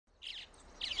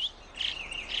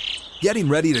Getting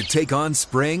ready to take on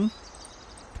spring?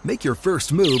 Make your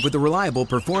first move with the reliable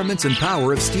performance and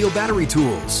power of Steel battery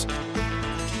tools.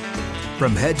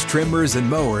 From hedge trimmers and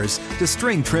mowers to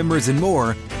string trimmers and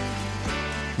more,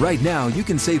 right now you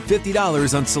can save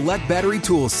 $50 on select battery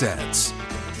tool sets.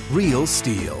 Real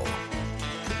Steel.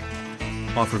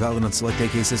 Offer valid on select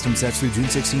AK system sets through June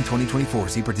 16, 2024.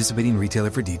 See participating retailer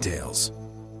for details.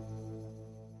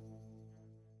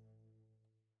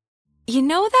 You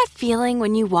know that feeling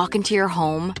when you walk into your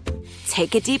home,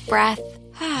 take a deep breath,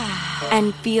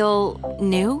 and feel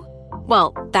new?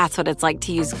 Well, that's what it's like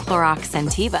to use Clorox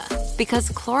Scentiva. Because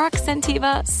Clorox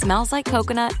Scentiva smells like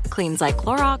coconut, cleans like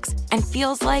Clorox, and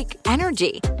feels like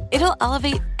energy. It'll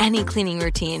elevate any cleaning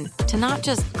routine to not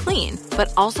just clean,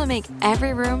 but also make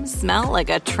every room smell like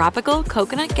a tropical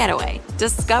coconut getaway.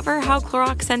 Discover how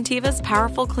Clorox Scentiva's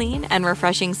powerful clean and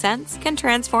refreshing scents can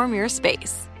transform your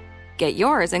space. Get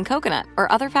yours in coconut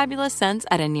or other fabulous scents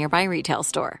at a nearby retail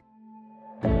store.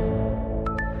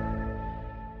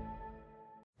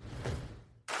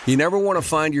 You never want to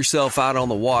find yourself out on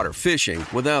the water fishing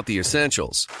without the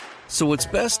essentials. So it's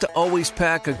best to always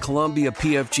pack a Columbia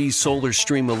PFG Solar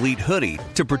Stream Elite hoodie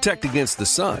to protect against the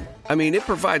sun. I mean, it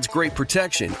provides great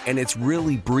protection and it's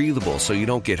really breathable so you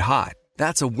don't get hot.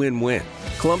 That's a win-win.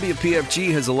 Columbia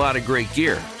PFG has a lot of great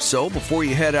gear. So before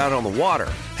you head out on the water,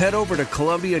 head over to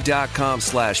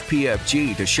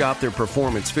Columbia.com/PFG to shop their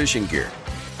performance fishing gear.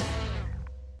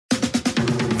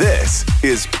 This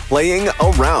is Playing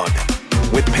Around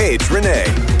with Paige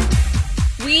Renee.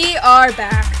 We are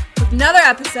back with another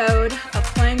episode of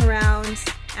Playing Around.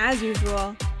 As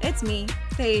usual, it's me,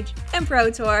 Paige, and Pro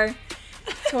Tour.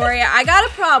 Tori, I got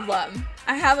a problem.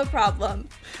 I have a problem.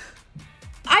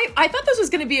 I thought this was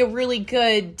going to be a really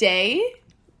good day.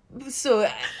 So,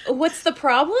 what's the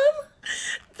problem?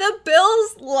 The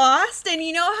Bills lost, and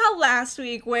you know how last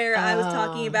week where I was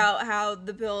talking about how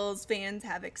the Bills fans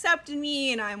have accepted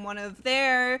me and I'm one of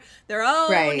their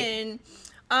own, right. And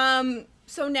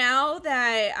so now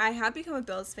that I have become a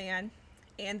Bills fan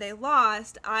and they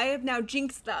lost, I have now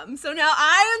jinxed them. So now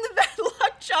I am the bad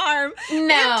luck charm. No.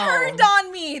 They have turned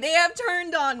on me. They have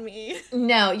turned on me.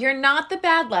 No, you're not the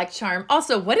bad luck charm.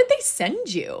 Also, what did they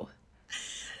send you?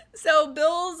 So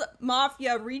Bills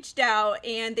Mafia reached out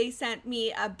and they sent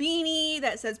me a beanie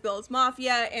that says Bills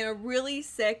Mafia and a really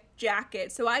sick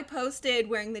jacket. So I posted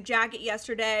wearing the jacket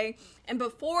yesterday, and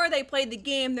before they played the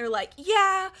game, they're like,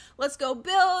 yeah, let's go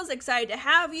Bills, excited to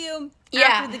have you. Yeah.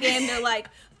 After the game, they're like,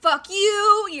 fuck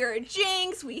you, you're a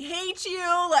jinx, we hate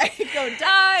you, like, go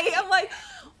die. I'm like,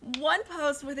 one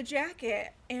post with a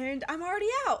jacket and I'm already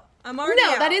out. No,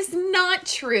 that is not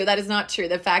true. That is not true.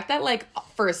 The fact that, like,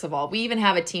 first of all, we even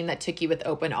have a team that took you with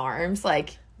open arms.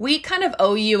 Like, we kind of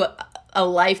owe you a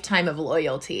lifetime of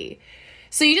loyalty.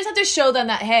 So you just have to show them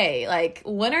that, hey, like,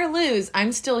 win or lose,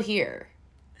 I'm still here.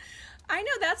 I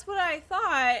know, that's what I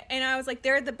thought. And I was like,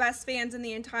 they're the best fans in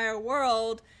the entire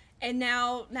world. And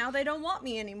now they don't want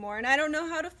me anymore. And I don't know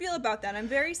how to feel about that. I'm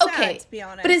very sad, to be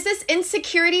honest. But is this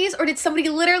insecurities, or did somebody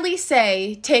literally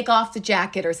say, take off the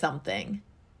jacket or something?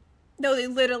 No, they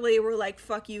literally were like,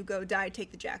 fuck you, go die,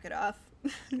 take the jacket off.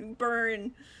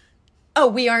 Burn. Oh,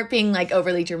 we aren't being, like,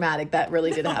 overly dramatic. That really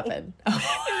did happen.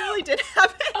 Oh. It really did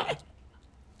happen.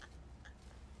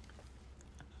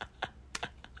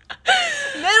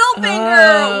 Middle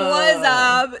finger was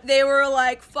up. They were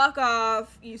like, fuck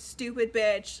off, you stupid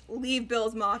bitch. Leave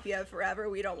Bills Mafia forever.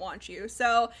 We don't want you.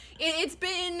 So it's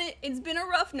been a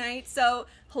rough night. So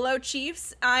hello,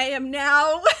 Chiefs. I am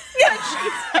now a Chiefs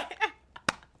fan.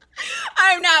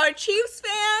 I'm now a Chiefs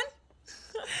fan.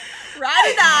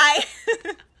 Ride or die.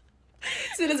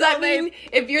 So does that mean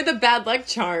if you're the bad luck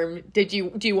charm, do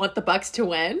you want the Bucks to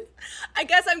win? I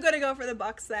guess I'm gonna go for the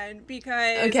Bucks then,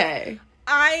 because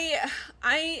I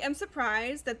am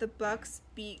surprised that the Bucks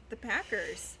beat the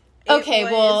Packers. It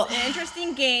was an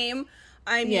interesting game.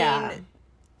 I mean,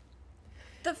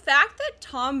 the fact that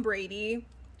Tom Brady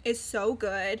is so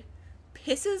good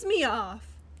pisses me off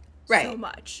so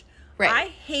much. Right. I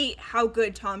hate how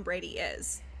good Tom Brady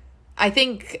is. I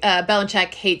think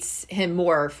Belichick hates him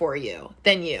more for you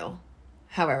than you.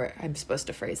 However, I'm supposed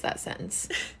to phrase that sentence.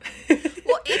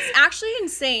 Well, it's actually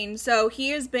insane. So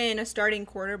he has been a starting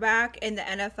quarterback in the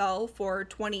NFL for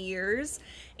 20 years.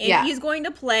 And he's going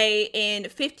to play in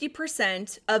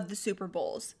 50% of the Super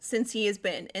Bowls since he has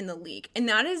been in the league. And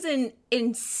that is an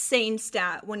insane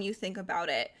stat when you think about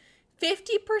it.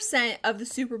 50% of the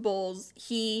Super Bowls,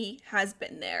 he has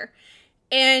been there.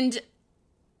 And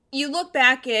you look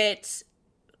back at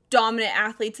dominant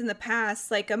athletes in the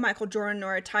past, like a Michael Jordan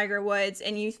or a Tiger Woods,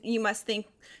 and you must think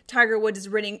Tiger Woods'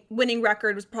 winning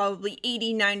record was probably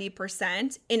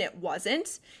 80-90%, and it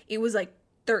wasn't. It was like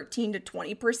 13 to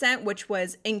 20%, which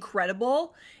was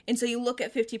incredible. And so you look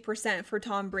at 50% for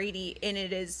Tom Brady, and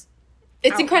it's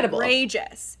incredible.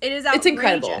 Outrageous. It is outrageous. It's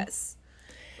incredible.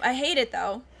 I hate it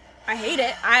though. I hate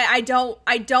it. I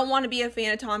don't want to be a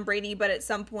fan of Tom Brady, but at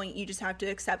some point you just have to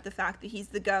accept the fact that he's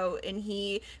the GOAT, and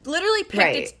he literally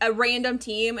picked a random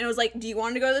team and was like, do you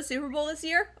want to go to the Super Bowl this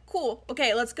year? Cool.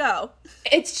 Okay, let's go.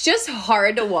 It's just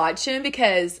hard to watch him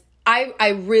because I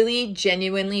really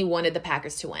genuinely wanted the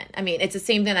Packers to win. I mean, it's the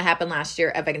same thing that happened last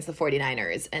year up against the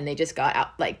 49ers, and they just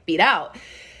got beat out.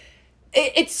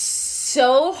 It's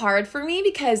so hard for me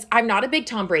because I'm not a big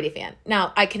Tom Brady fan.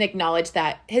 Now, I can acknowledge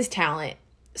that his talent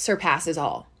surpasses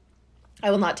all. I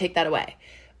will not take that away.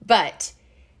 But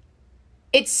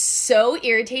it's so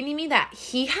irritating to me that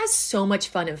he has so much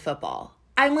fun in football.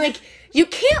 I'm like, you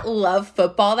can't love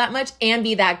football that much and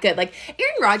be that good. Like,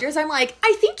 Aaron Rodgers, I'm like,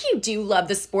 I think you do love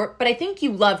the sport, but I think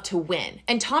you love to win.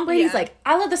 And Tom Brady's like,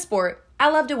 I love the sport, I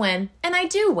love to win, and I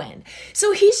do win.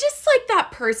 So he's just like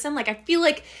that person. Like, I feel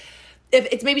like if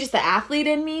it's maybe just the athlete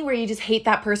in me where you just hate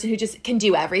that person who just can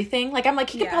do everything. Like, I'm like,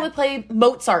 he could probably play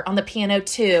Mozart on the piano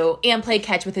too and play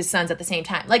catch with his sons at the same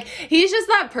time. Like, he's just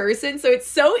that person. So it's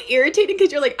so irritating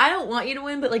because you're like, I don't want you to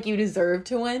win, but like, you deserve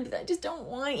to win. But I just don't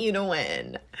want you to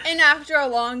win. And after a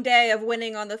long day of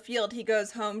winning on the field, he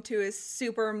goes home to his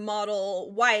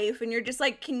supermodel wife. And you're just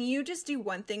like, can you just do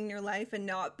one thing in your life and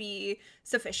not be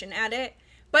sufficient at it?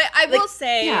 But I will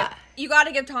say, you got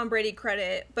to give Tom Brady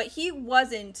credit, but he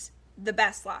wasn't the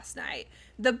best last night.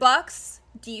 The Bucs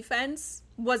defense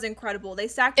was incredible. They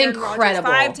sacked Aaron Rodgers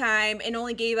 5 times and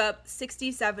only gave up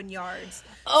 67 yards.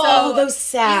 Oh, so those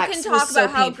sacks. You can talk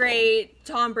about how great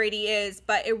Tom Brady is,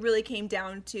 but it really came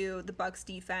down to the Bucs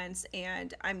defense.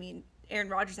 And I mean, Aaron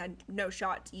Rodgers had no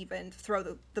shot to even throw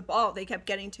the ball. They kept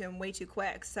getting to him way too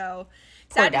quick. So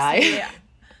sad to see.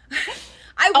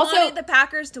 I wanted the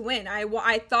Packers to win.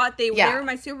 I thought they were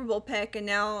my Super Bowl pick, and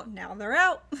now they're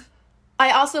out.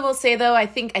 I also will say, though, I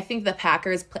think the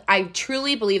Packers, I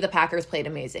truly believe the Packers played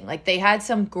amazing. Like, they had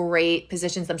some great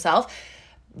positions themselves.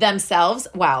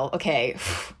 Wow, okay.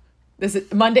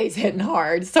 Monday's hitting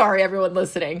hard. Sorry, everyone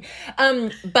listening.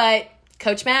 But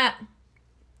Coach Matt,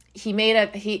 some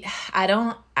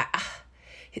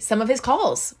of his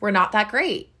calls were not that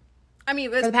great. I mean,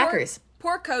 it was for the Packers.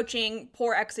 Poor coaching,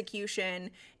 poor execution,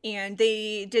 and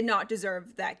they did not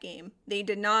deserve that game. They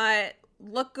did not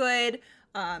look good.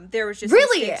 There was just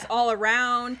mistakes all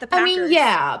around the Packers. I mean,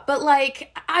 yeah, but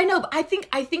like, I know, I think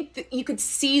that you could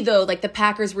see though, like the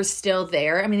Packers were still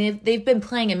there. I mean, they've been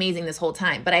playing amazing this whole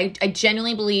time, but I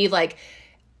genuinely believe like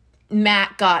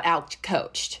Matt got out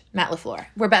coached. Matt LaFleur.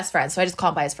 We're best friends, so I just call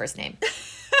him by his first name.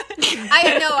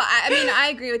 I mean,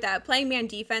 I agree with that. Playing man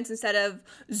defense instead of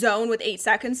zone with 8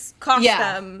 seconds cost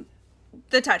them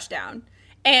the touchdown.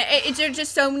 And there's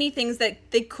just so many things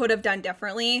that they could have done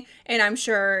differently, and I'm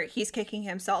sure he's kicking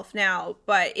himself now.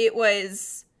 But it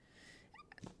was,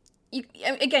 you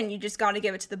just got to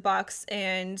give it to the Bucs,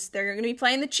 and they're going to be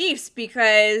playing the Chiefs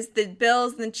because the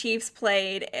Bills and the Chiefs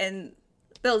played, and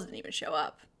the Bills didn't even show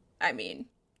up. I mean,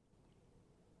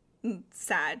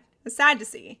 sad. It's sad to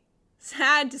see.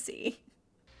 Sad to see.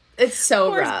 It's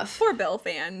so rough. Poor Bill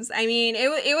fans. I mean,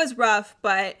 it was rough,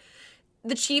 but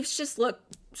the Chiefs just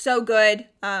looked so good.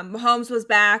 Mahomes was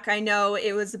back. I know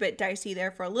it was a bit dicey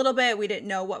there for a little bit. We didn't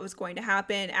know what was going to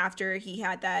happen after he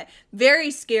had that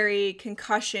very scary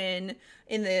concussion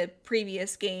in the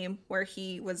previous game where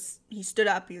he stood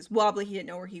up, he was wobbly, he didn't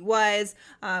know where he was,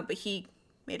 but he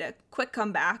made a quick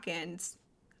comeback, and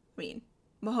I mean,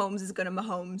 Mahomes is gonna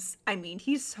Mahomes. I mean,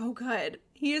 he's so good.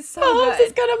 He is so good. Mahomes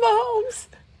is gonna Mahomes.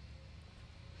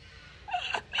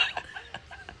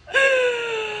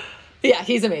 Yeah,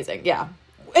 he's amazing. Yeah.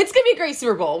 It's going to be a great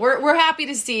Super Bowl. We're happy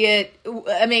to see it.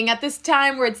 I mean, at this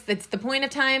time where it's the point of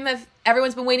time of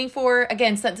everyone's been waiting for.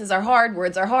 Again, sentences are hard.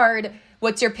 Words are hard.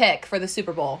 What's your pick for the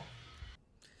Super Bowl?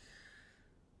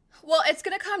 Well, it's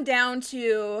going to come down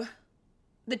to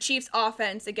the Chiefs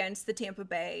offense against the Tampa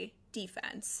Bay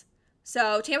defense.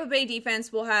 So Tampa Bay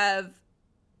defense will have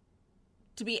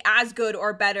to be as good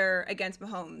or better against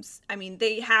Mahomes. I mean,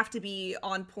 they have to be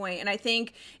on point. And I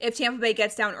think if Tampa Bay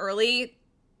gets down early,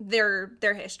 their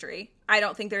history. I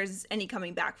don't think there's any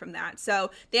coming back from that. So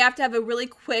they have to have a really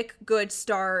quick, good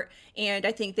start, and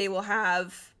I think they will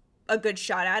have a good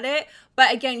shot at it.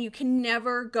 But again, you can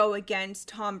never go against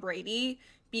Tom Brady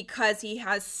because he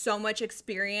has so much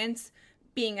experience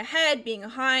being ahead, being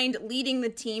behind, leading the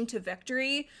team to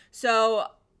victory. So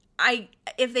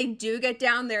if they do get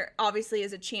down, there obviously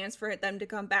is a chance for them to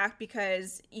come back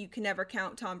because you can never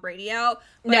count Tom Brady out.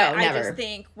 But never. I just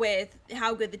think with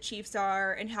how good the Chiefs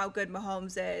are and how good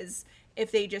Mahomes is,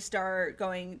 if they just start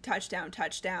going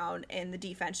touchdown, and the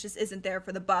defense just isn't there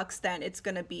for the Bucs, then it's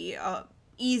going to be a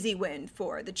easy win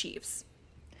for the Chiefs.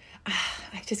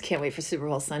 I just can't wait for Super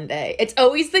Bowl Sunday. It's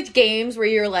always the games where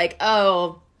you're like,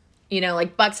 oh,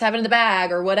 like Bucs have it in the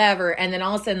bag or whatever. And then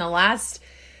all of a sudden the last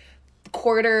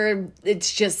quarter,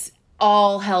 it's just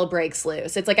all hell breaks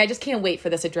loose. It's like, I just can't wait for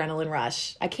this adrenaline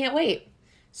rush. I can't wait.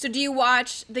 So do you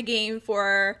watch the game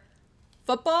for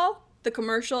football, the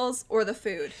commercials, or the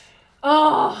food?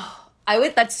 Oh,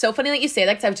 that's so funny that you say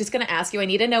that, because I was just going to ask you, I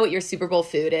need to know what your Super Bowl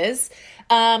food is.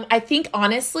 I think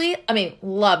honestly,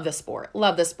 love the sport,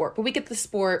 but we get the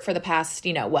sport for the past,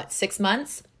 6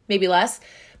 months, maybe less,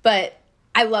 but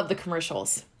I love the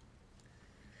commercials.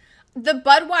 The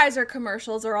Budweiser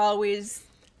commercials are always...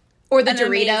 Or the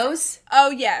Doritos.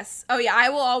 Oh, yes. Oh, yeah. I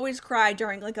will always cry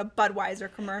during, like, a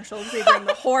Budweiser commercial. They bring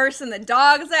the horse and the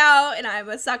dogs out, and I'm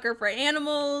a sucker for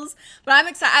animals. But I'm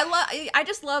excited. I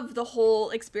just love the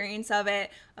whole experience of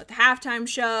it. The halftime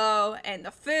show and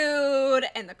the food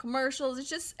and the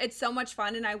commercials. It's so much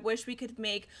fun, and I wish we could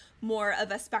make more of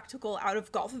a spectacle out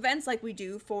of golf events like we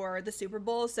do for the Super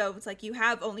Bowl. So it's like, you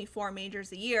have only 4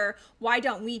 majors a year. Why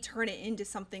don't we turn it into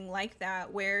something like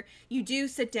that, where you do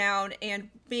sit down and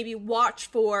maybe watch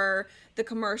for the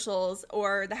commercials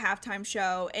or the halftime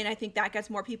show? And I think that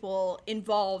gets more people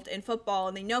involved in football,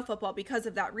 and they know football because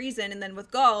of that reason. And then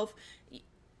with golf,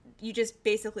 you just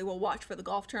basically will watch for the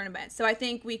golf tournament. So I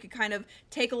think we could kind of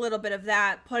take a little bit of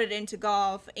that, put it into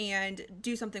golf, and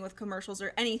do something with commercials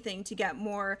or anything to get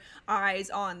more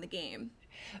eyes on the game.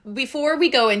 Before we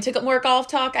go into more golf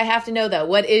talk, I have to know, though,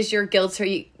 what is your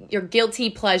guilty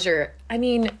pleasure?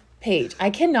 Paige,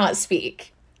 I cannot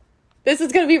speak. This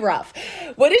is going to be rough.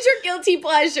 What is your guilty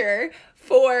pleasure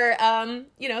for,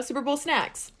 Super Bowl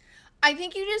snacks? I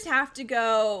think you just have to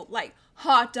go, like,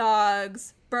 hot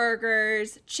dogs,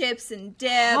 burgers, chips and dip.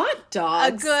 Hot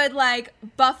dogs? A good, like,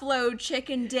 buffalo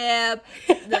chicken dip.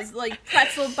 Those, like,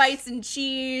 pretzel bites and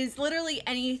cheese. Literally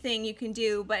anything you can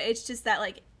do, but it's just that,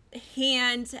 like,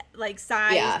 hand, like,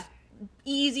 sized,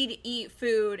 easy to eat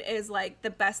food is, like, the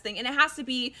best thing. And it has to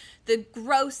be the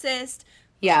grossest,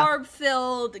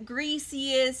 carb-filled,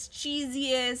 greasiest,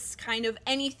 cheesiest, kind of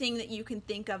anything that you can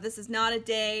think of. This is not a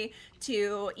day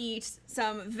to eat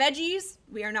some veggies.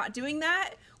 We are not doing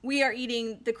that. We are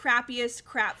eating the crappiest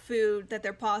crap food that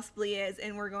there possibly is,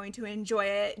 and we're going to enjoy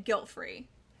it guilt-free.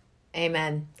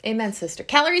 Amen. Amen, sister.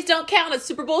 Calories don't count at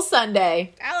Super Bowl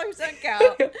Sunday. Calories don't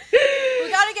count. We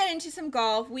got to get into some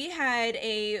golf. We had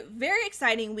a very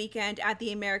exciting weekend at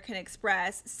the American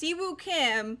Express. Siwoo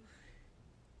Kim...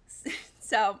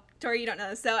 So, Tori, you don't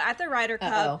know this. So, at the Ryder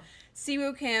Cup,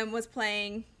 Siwoo Kim was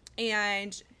playing,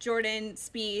 and Jordan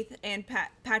Spieth and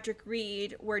Patrick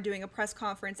Reed were doing a press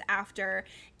conference after,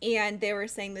 and they were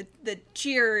saying that the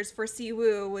cheers for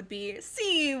Siwoo would be,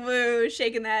 Siwoo,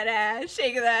 shaking that ass.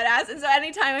 And so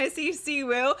anytime I see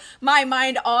Siwoo, my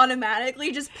mind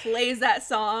automatically just plays that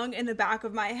song in the back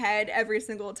of my head every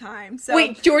single time. So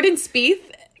wait, Jordan Spieth?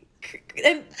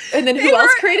 And then who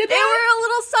else created that? They were a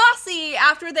little saucy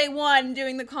after they won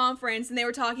doing the conference, and they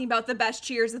were talking about the best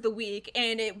cheers of the week,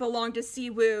 and it belonged to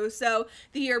Siwoo. So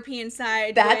the European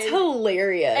side, that's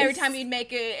hilarious. Every time he'd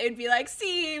make it, it'd be like,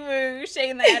 Siwoo,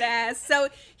 shaking that ass. So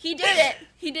he did it.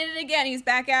 He did it again. He's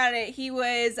back at it. He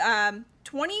was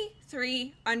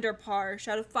 23 under par,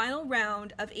 shot a final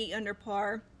round of 8 under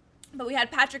par. But we had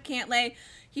Patrick Cantlay.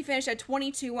 He finished at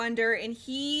 22 under, and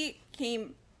he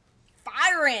came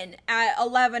firing at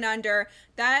 11 under.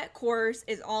 That course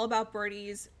is all about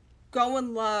birdies,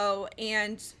 going low,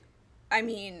 and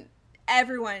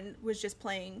everyone was just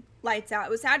playing lights out.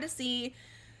 It was sad to see.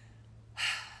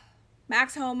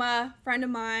 Max Homa, friend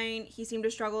of mine, he seemed to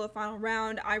struggle the final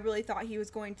round. I really thought he was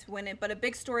going to win it, but a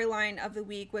big storyline of the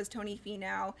week was Tony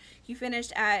Finau. He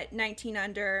finished at 19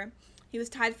 under. He was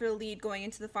tied for the lead going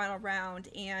into the final round,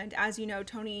 and as you know,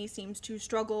 Tony seems to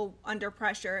struggle under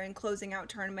pressure and closing out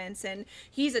tournaments, and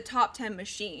he's a top 10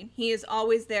 machine. He is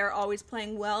always there, always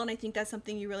playing well, and I think that's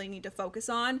something you really need to focus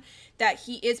on, that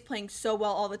he is playing so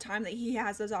well all the time that he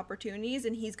has those opportunities,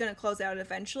 and he's going to close out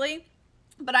eventually.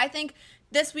 But I think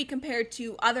this week compared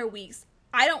to other weeks,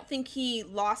 I don't think he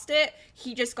lost it.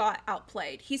 He just got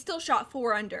outplayed. He still shot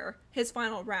 4 under his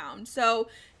final round, so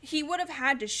he would have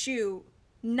had to shoot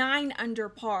 9 under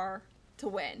par to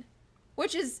win,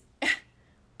 which is,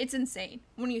 it's insane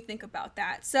when you think about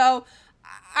that. So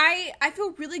I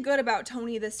feel really good about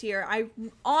Tony this year. I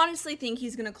honestly think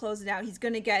he's going to close it out. He's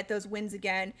going to get those wins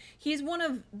again. He's one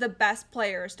of the best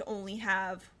players to only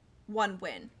have one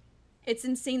win. It's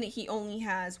insane that he only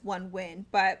has one win,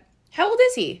 but... How old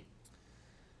is he?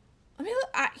 I mean,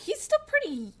 he's still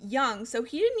pretty young, so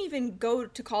he didn't even go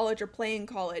to college or play in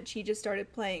college. He just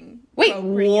started playing. Wait,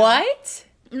 what?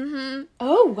 Mm-hmm.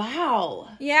 Oh, wow.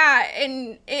 Yeah,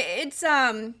 and it's...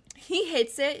 He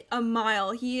hits it a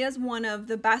mile. He is one of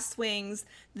the best swings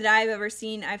that I've ever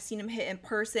seen. I've seen him hit in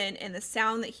person, and the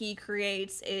sound that he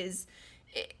creates is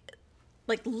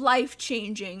like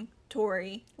life-changing,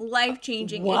 Tori.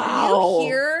 Life-changing. Wow. If you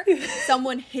hear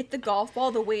someone hit the golf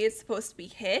ball the way it's supposed to be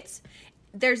hit,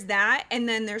 there's that, and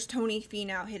then there's Tony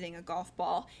Finau hitting a golf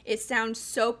ball. It sounds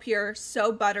so pure,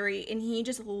 so buttery, and he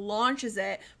just launches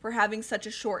it for having such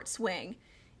a short swing.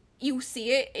 You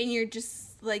see it, and you're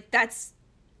just like,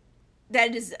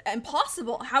 that is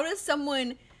impossible. How does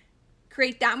someone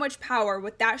create that much power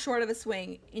with that short of a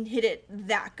swing and hit it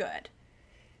that good?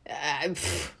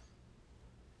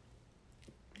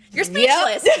 You're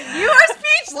speechless. Yep. You are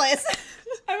speechless.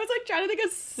 I was like trying to think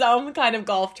of some kind of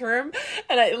golf term,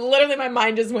 and literally my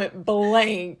mind just went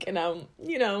blank. And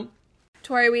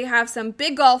Tori, we have some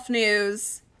big golf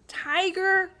news.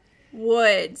 Tiger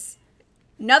Woods.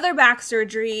 Another back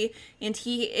surgery, and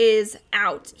he is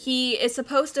out. He is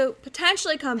supposed to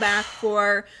potentially come back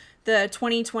for the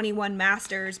 2021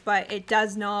 Masters, but it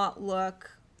does not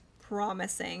look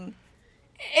promising.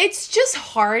 It's just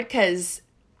hard because,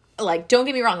 like, don't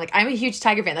get me wrong, like, I'm a huge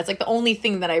Tiger fan. That's, like, the only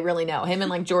thing that I really know. Him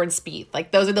and, like, Jordan Spieth. Like,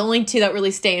 those are the only two that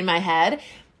really stay in my head.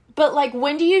 But, like,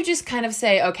 when do you just kind of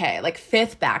say, okay, like,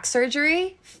 5th back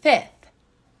surgery? 5th.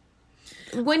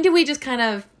 When do we just kind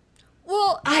of...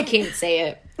 Well, I can't say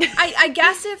it. I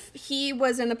guess if he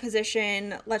was in a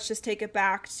position, let's just take it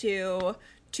back to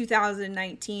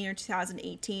 2019 or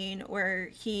 2018, where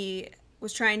he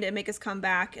was trying to make his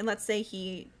comeback, and let's say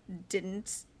he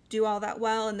didn't do all that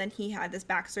well, and then he had this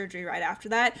back surgery right after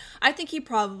that, I think he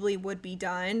probably would be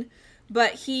done.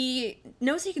 But he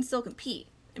knows he can still compete.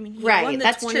 I mean, he won the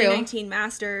 2019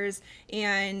 Masters,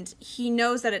 and he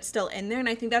knows that it's still in there, and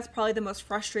I think that's probably the most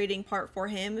frustrating part for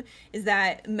him, is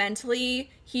that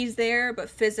mentally he's there, but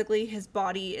physically his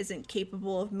body isn't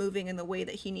capable of moving in the way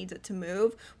that he needs it to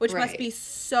move, which must be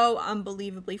so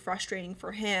unbelievably frustrating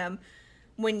for him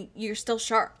when you're still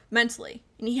sharp mentally,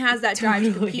 and he has that drive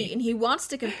to compete, and he wants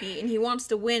to compete, and he wants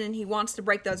to win, and he wants to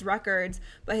break those records,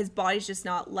 but his body's just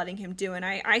not letting him do it. And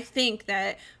I think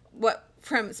that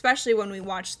especially when we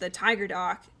watch the Tiger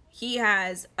doc, he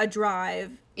has a drive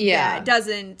that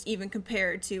doesn't even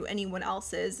compare to anyone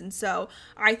else's. And so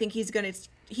I think if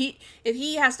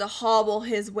he has to hobble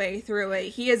his way through it,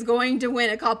 he is going to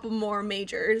win a couple more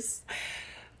majors.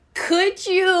 Could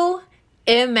you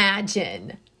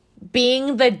imagine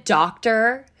being the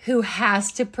doctor who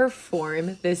has to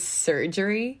perform this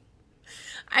surgery?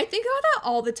 I think about that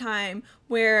all the time,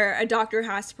 where a doctor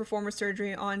has to perform a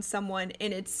surgery on someone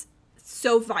and it's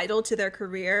so vital to their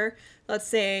career. Let's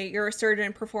say you're a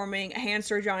surgeon performing a hand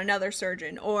surgery on another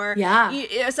surgeon, or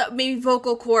maybe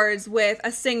vocal cords with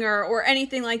a singer or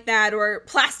anything like that, or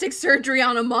plastic surgery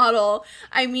on a model.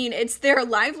 I mean, it's their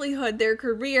livelihood, their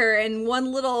career, and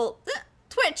one little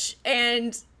twitch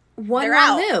and one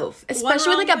wrong move,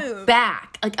 especially with like a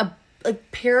back,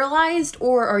 like paralyzed,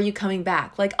 or are you coming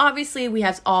back? Like, obviously we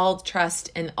have all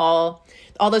trust and all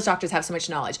those doctors have so much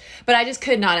knowledge, but I just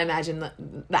could not imagine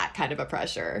that kind of a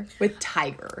pressure with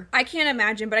Tiger. I can't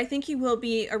imagine, but I think he will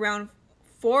be around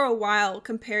for a while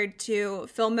compared to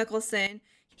Phil Mickelson.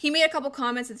 He made a couple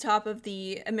comments at the top of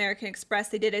the American Express.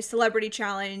 They did a celebrity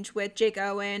challenge with Jake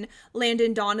Owen,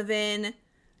 Landon Donovan,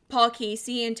 Paul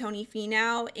Casey, and Tony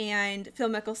Finau, and Phil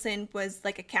Mickelson was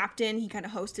like a captain. He kind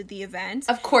of hosted the event.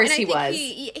 Of course he was.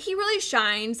 He really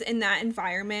shines in that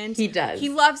environment. He does. He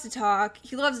loves to talk.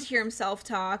 He loves to hear himself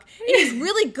talk. And he's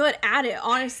really good at it,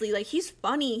 honestly. Like, he's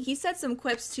funny. He said some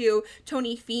quips to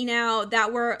Tony Finau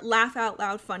that were laugh out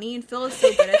loud funny, and Phil is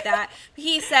so good at that.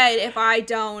 He said, if I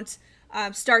don't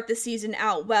start the season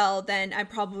out well, then I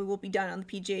probably will be done on the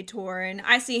PGA Tour. And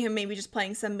I see him maybe just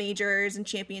playing some majors and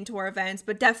Champion Tour events,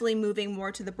 but definitely moving more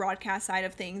to the broadcast side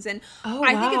of things. And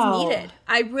I think it's needed.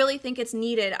 I really think it's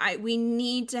needed. We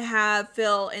need to have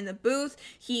Phil in the booth.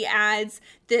 He adds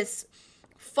this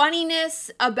funniness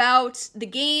about the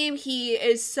game. He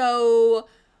is so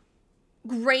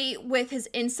great with his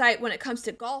insight when it comes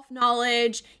to golf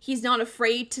knowledge. He's not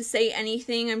afraid to say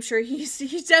anything. I'm sure he's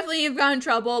definitely gotten in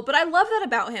trouble, but I love that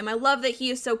about him. I love that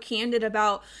he is so candid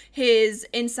about his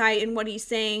insight and what he's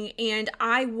saying, and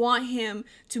I want him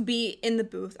to be in the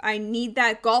booth. I need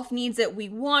that. Golf needs it. We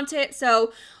want it.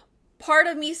 So part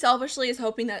of me selfishly is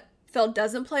hoping that Phil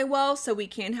doesn't play well so we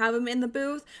can have him in the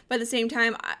booth, but at the same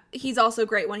time, he's also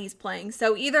great when he's playing.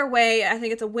 So either way, I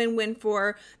think it's a win-win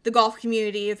for the golf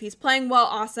community. If he's playing well,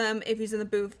 awesome. If he's in the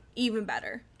booth, even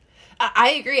better. I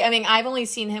agree. I mean, I've only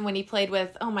seen him when he played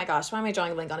with, oh my gosh, why am I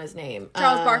drawing a blank on his name?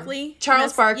 Charles Barkley.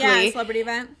 Charles Barkley. Yeah, celebrity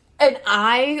event. And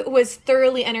I was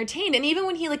thoroughly entertained. And even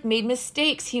when he like made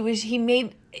mistakes, it was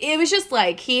just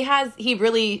like, he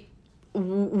really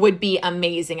would be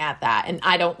amazing at that. And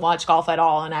I don't watch golf at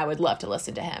all, and I would love to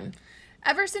listen to him.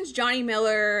 Ever since Johnny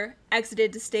Miller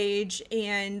exited the stage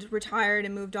and retired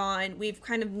and moved on, we've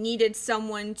kind of needed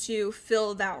someone to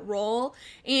fill that role.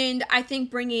 And I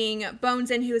think bringing Bones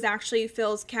in, who is actually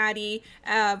Phil's caddy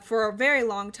for a very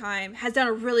long time, has done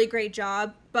a really great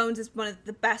job. Bones is one of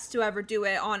the best to ever do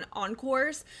it on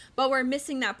course. But we're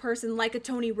missing that person like a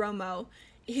Tony Romo,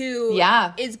 who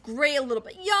is great, a little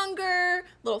bit younger, a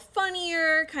little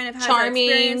funnier, kind of has charming.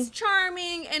 That experience,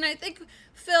 charming. And I think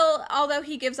Phil, although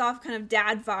he gives off kind of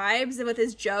dad vibes with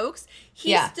his jokes,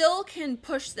 he still can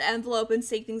push the envelope and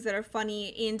say things that are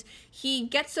funny, and he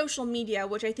gets social media,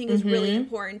 which I think is really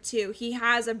important too. He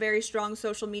has a very strong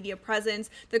social media presence.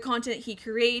 The content he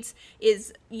creates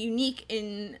is unique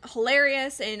and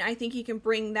hilarious, and I think he can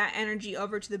bring that energy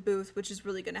over to the booth, which is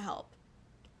really going to help.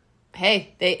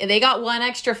 Hey, they got one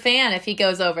extra fan if he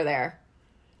goes over there.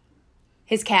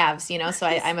 His calves, so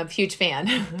I'm a huge fan.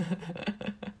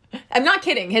 I'm not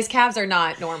kidding. His calves are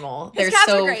not normal. They're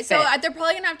calves so are great. Fit. So they're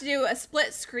probably going to have to do a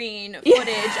split screen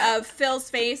footage of Phil's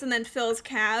face and then Phil's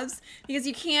calves, because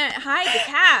you can't hide the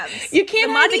calves. You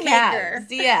can't hide the calves.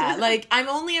 Yeah, like I'm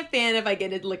only a fan if I get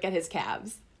to look at his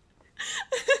calves.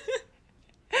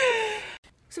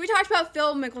 So we talked about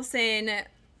Phil Mickelson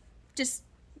just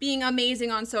being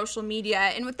amazing on social media.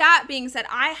 And with that being said,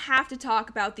 I have to talk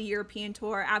about the European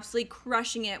Tour absolutely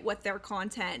crushing it with their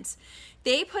content.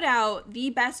 They put out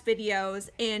the best videos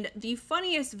and the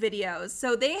funniest videos.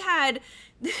 So they had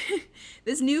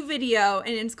this new video,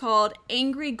 and it's called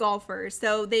Angry Golfers.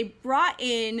 So they brought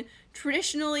in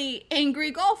traditionally angry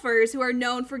golfers who are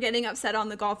known for getting upset on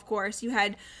the golf course. You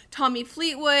had Tommy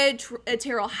Fleetwood,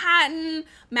 Tyrrell Hatton,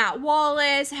 Matt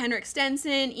Wallace, Henrik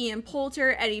Stenson, Ian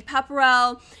Poulter, Eddie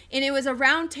Pepperell, and it was a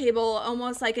round table,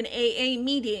 almost like an AA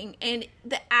meeting, and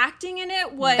the acting in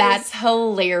it was... That's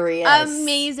hilarious.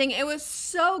 Amazing. It was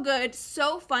so good,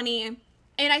 so funny.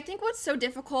 And I think what's so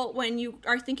difficult when you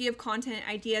are thinking of content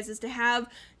ideas is to have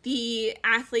the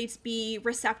athletes be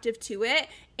receptive to it.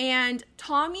 And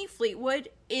Tommy Fleetwood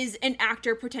is an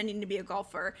actor pretending to be a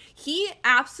golfer. He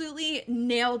absolutely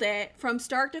nailed it from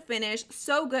start to finish.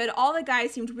 So good. All the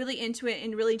guys seemed really into it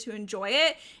and really to enjoy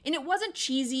it. And it wasn't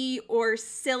cheesy or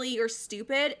silly or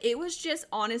stupid. It was just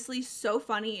honestly so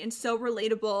funny and so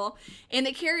relatable. And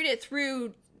they carried it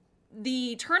through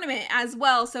the tournament as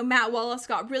well. So Matt Wallace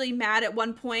got really mad at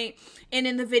one point, and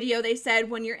in the video they said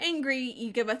when you're angry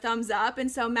you give a thumbs up, and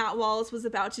so Matt Wallace was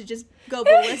about to just go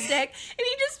ballistic and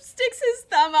he just sticks his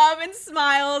thumb up and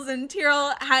smiles, and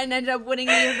Tyrrell Hatton ended up winning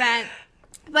the event.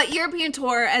 But European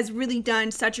Tour has really done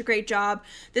such a great job.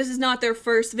 This is not their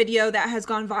first video that has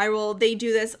gone viral. They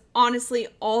do this honestly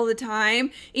all the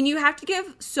time, and you have to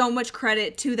give so much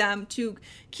credit to them to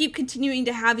keep continuing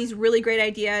to have these really great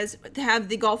ideas, to have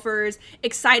the golfers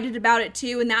excited about it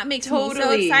too, and that makes me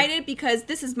so excited, because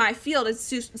this is my field,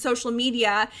 it's social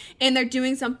media, and they're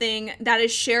doing something that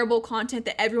is shareable content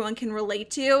that everyone can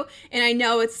relate to. And I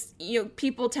know it's,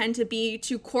 people tend to be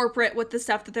too corporate with the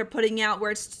stuff that they're putting out,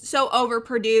 where it's so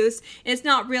overproduced and it's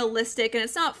not realistic and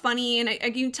it's not funny, and I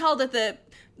can tell that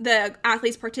the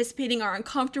athletes participating are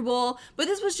uncomfortable, but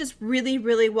this was just really,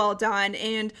 really well done,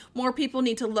 and more people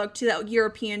need to look to that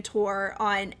European Tour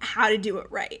on how to do it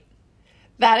right.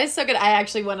 That is so good. I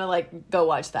actually want to go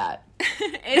watch that.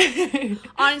 It's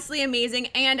honestly amazing,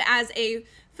 and as a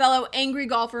fellow angry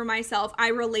golfer myself, I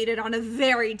related on a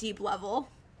very deep level.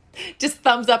 Just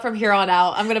thumbs up from here on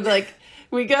out. I'm going to be like,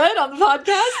 we good on the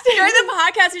podcast? During the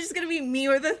podcast, it's just going to be me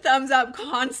with a thumbs up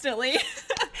constantly.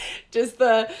 Just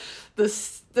the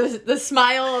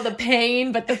smile of the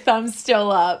pain, but the thumb's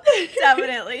still up.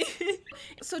 Definitely.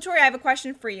 So, Tori, I have a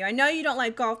question for you. I know you don't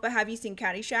like golf, but have you seen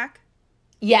Caddyshack?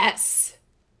 Yes.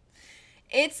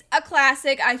 It's a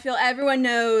classic. I feel everyone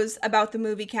knows about the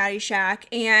movie Caddyshack,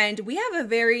 and we have a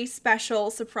very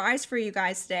special surprise for you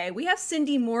guys today. We have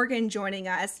Cindy Morgan joining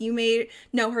us. You may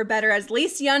know her better as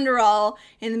Lacey Underall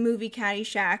in the movie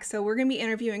Caddyshack, so we're going to be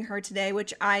interviewing her today,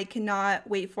 which I cannot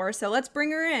wait for. So let's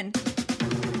bring her in.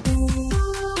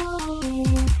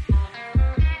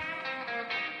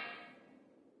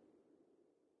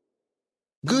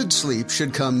 Good sleep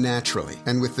should come naturally,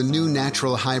 and with the new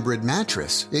Natural Hybrid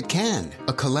mattress, it can.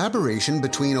 A collaboration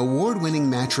between award-winning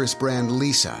mattress brand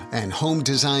Leesa and home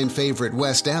design favorite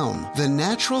West Elm, the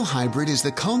Natural Hybrid is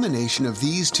the culmination of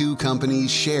these two companies'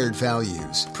 shared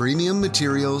values: premium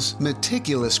materials,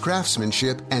 meticulous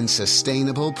craftsmanship, and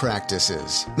sustainable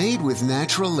practices. Made with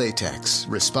natural latex,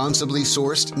 responsibly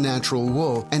sourced natural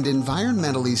wool, and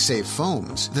environmentally safe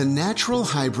foams, the Natural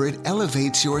Hybrid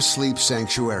elevates your sleep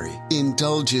sanctuary,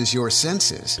 indulges your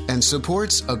senses, and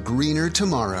supports a greener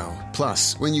tomorrow.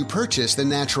 Plus, when you purchase the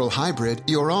Natural Hybrid,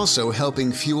 you're also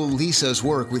helping fuel Leesa's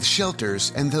work with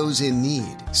shelters and those in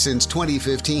need. Since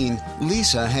 2015,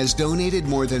 Leesa has donated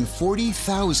more than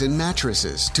 40,000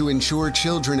 mattresses to ensure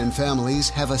children and families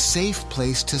have a safe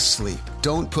place to sleep.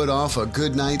 Don't put off a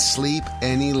good night's sleep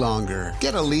any longer.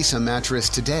 Get a Leesa mattress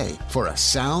today for a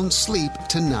sound sleep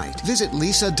tonight. Visit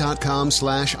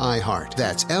leesa.com/iHeart.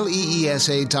 That's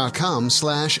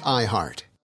LEESA.com/iHeart.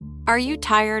 Are you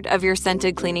tired of your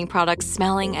scented cleaning products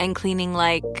smelling and cleaning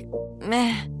like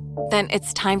meh? Then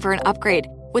it's time for an upgrade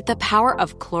with the power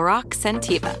of Clorox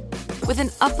Scentiva. With an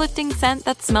uplifting scent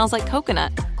that smells like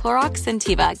coconut, Clorox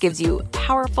Scentiva gives you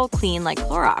powerful clean like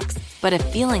Clorox, but a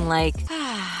feeling like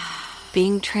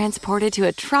being transported to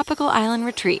a tropical island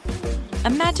retreat.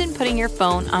 Imagine putting your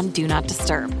phone on Do Not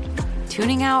Disturb,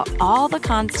 tuning out all the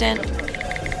constant,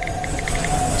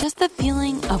 just the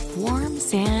feeling of warm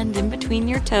sand in between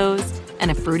your toes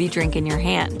and a fruity drink in your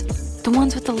hand. The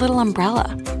ones with the little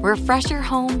umbrella. Refresh your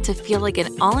home to feel like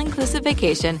an all-inclusive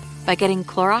vacation by getting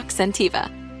Clorox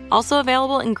Scentiva. Also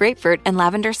available in grapefruit and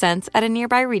lavender scents at a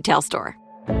nearby retail store.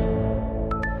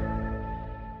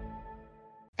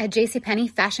 At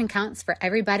JCPenney, fashion counts for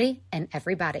everybody and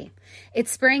everybody.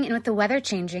 It's spring, and with the weather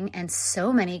changing and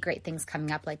so many great things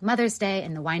coming up like Mother's Day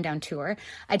and the Wind Down Tour,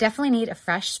 I definitely need a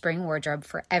fresh spring wardrobe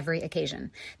for every occasion.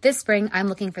 This spring, I'm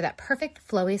looking for that perfect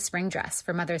flowy spring dress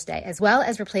for Mother's Day, as well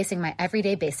as replacing my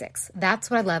everyday basics. That's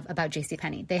what I love about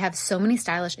JCPenney. They have so many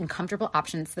stylish and comfortable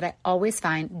options that I always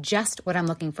find just what I'm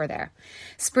looking for there.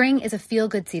 Spring is a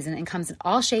feel-good season and comes in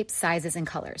all shapes, sizes, and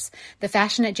colors. The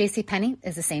fashion at JCPenney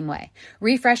is the same way.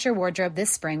 Refresh your wardrobe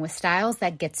this spring with styles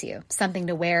that gets you, something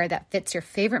to wear that fits your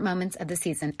favorite moments of the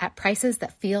season at prices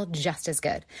that feel just as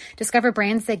good. Discover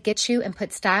brands that get you and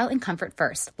put style and comfort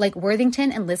first, like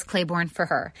Worthington and Liz Claiborne for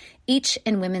her, each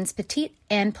in women's petite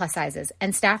and plus sizes,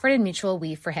 and Stafford and Mutual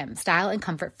Weave for him, style and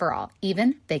comfort for all,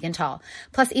 even big and tall.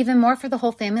 Plus even more for the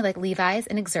whole family like Levi's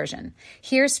and Exertion.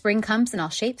 Here, spring comes in all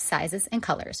shapes, sizes, and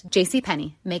colors.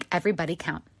 JCPenney, make everybody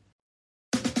count.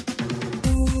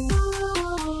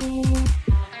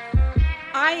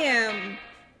 I am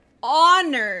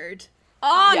honored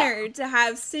to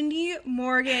have Cindy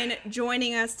Morgan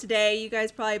joining us today. You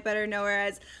guys probably better know her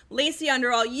as Lacey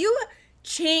Underall. You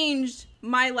changed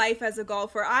my life as a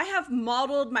golfer. I have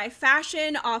modeled my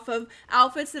fashion off of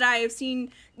outfits that I have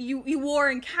seen you wore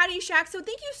in Caddyshack. So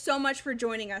thank you so much for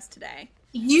joining us today.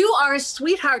 You are a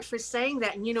sweetheart for saying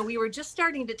that. And, we were just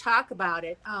starting to talk about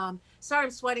it. Sorry,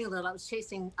 I'm sweating a little. I was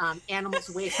chasing animals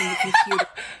away from the computer.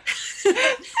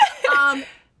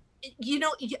 You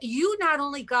not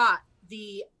only got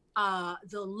the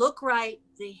look right,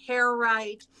 the hair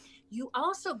right, you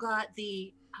also got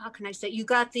you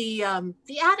got the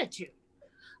attitude.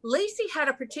 Lacey had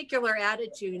a particular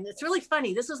attitude, and it's really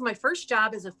funny. This was my first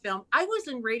job as a film. I was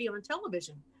in radio and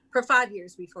television for 5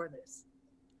 years before this.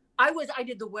 I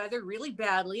did the weather really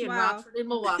badly in Rockford and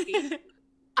Milwaukee.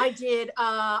 I did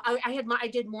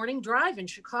morning drive in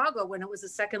Chicago when it was the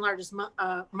second largest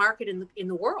market in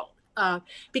the world.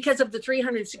 Because of the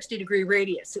 360-degree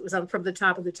radius. It was from the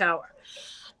top of the tower.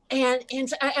 And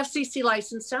FCC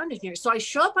licensed sound engineer. So I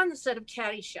show up on the set of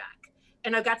Caddyshack,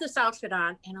 and I've got this outfit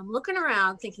on, and I'm looking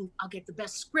around thinking, I'll get the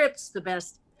best scripts, the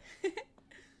best.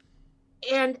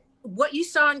 And what you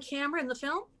saw on camera in the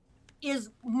film is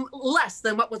less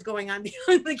than what was going on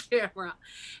behind the camera.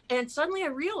 And suddenly I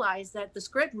realized that the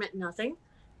script meant nothing.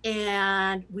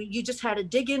 And you just had to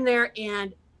dig in there.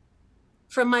 And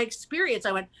from my experience,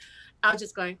 I was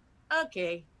just going,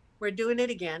 okay, we're doing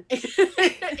it again.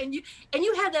 and you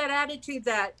had that attitude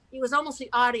that it was almost the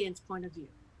audience point of view.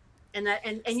 And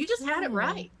you just had it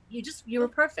right. You were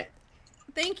perfect.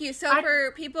 Thank you. So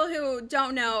for people who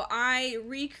don't know, I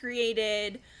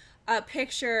recreated a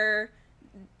picture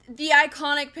the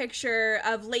iconic picture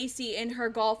of Lacey in her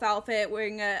golf outfit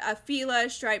wearing a Fila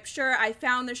striped shirt. I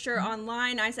found the shirt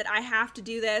online. I said, I have to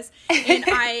do this. And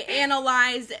I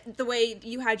analyzed the way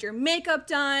you had your makeup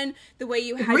done, the way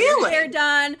you had your hair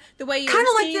done, the way you kind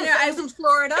were of like this. There. I was in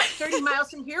Florida, 30 miles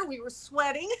from here. We were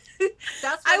sweating.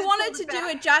 That's I wanted to do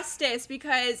it justice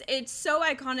because it's so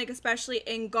iconic, especially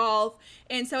in golf.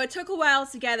 And so it took a while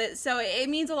to get it. So it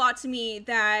means a lot to me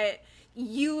that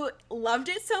you loved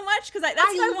it so much, because that's what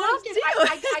I wanted to do.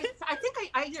 I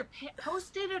think I either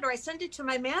posted it or I sent it to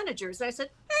my managers. I said,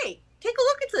 hey, take a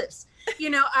look at this. You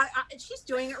know, she's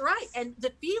doing it right. And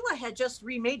the Fila had just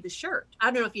remade the shirt.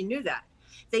 I don't know if you knew that.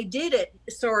 They did it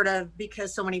sort of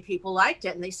because so many people liked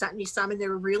it, and they sent me some, and they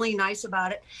were really nice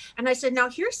about it. And I said, now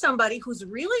here's somebody who's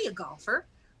really a golfer,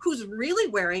 who's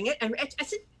really wearing it. And I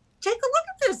said, take a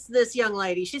look at this young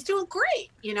lady. She's doing great,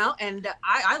 you know, and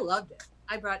I loved it.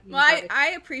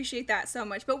 I appreciate that so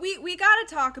much, but we got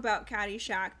to talk about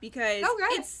Caddyshack because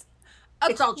it's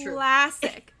all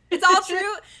classic. It's all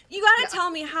true. You got to tell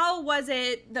me, how was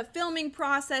it, the filming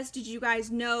process? Did you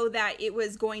guys know that it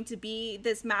was going to be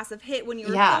this massive hit when you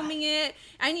were filming it?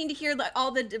 I need to hear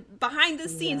all the behind the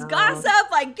scenes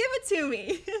gossip. Like, give it to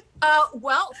me.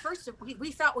 Well, first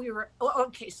we thought we were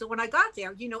okay. So when I got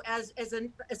there, you know, as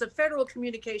a federal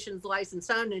communications licensed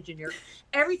sound engineer,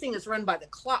 everything is run by the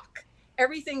clock.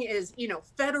 Everything is, you know,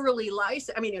 federally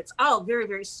licensed. I mean, it's all very,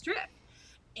 very strict.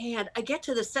 And I get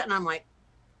to the set and I'm like,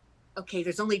 okay,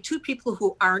 there's only two people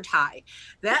who aren't high.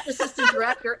 That assistant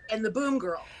director and the boom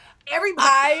girl.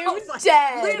 Everybody else, like,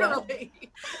 literally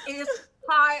is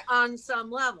high on some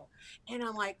level. And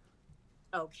I'm like,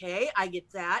 okay, I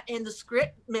get that. And the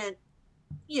script meant,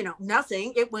 you know,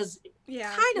 nothing. It was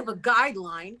kind of a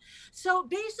guideline. So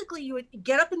basically you would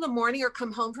get up in the morning or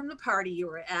come home from the party you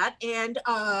were at and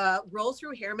roll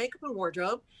through hair, makeup, and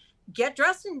wardrobe, get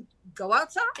dressed and go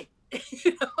outside.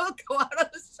 You know, go out on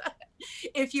the set.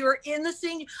 If you were in the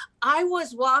scene, I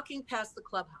was walking past the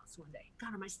clubhouse one day.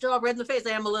 God, am I still red in the face?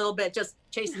 I am a little bit, just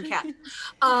chasing cats.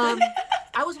 I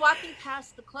was walking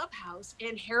past the clubhouse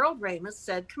and Harold Ramis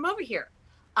said, come over here.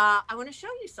 I want to show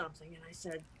you something. And I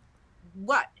said,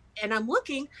 what? And I'm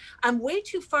way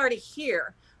too far to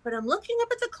hear, but I'm looking up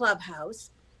at the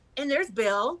clubhouse and there's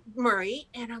Bill Murray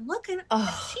and I'm looking,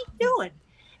 what's he doing?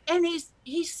 And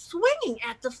he's swinging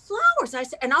at the flowers. I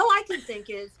said, and all I can think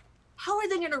is, how are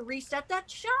they going to reset that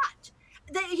shot?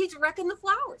 He's wrecking the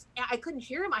flowers. I couldn't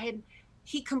hear him.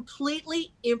 He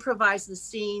completely improvised the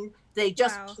scene. They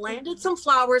just planted some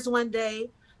flowers one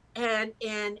day, and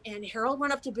Harold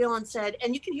went up to Bill and said,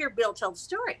 and you can hear Bill tell the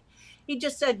story. He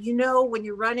just said, you know, when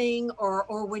you're running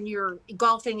or when you're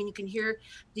golfing and you can hear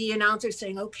the announcer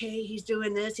saying, okay, he's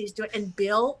doing this, and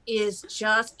Bill is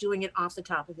just doing it off the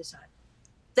top of his head.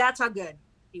 That's how good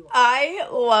he was. I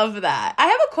love that. I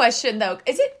have a question, though.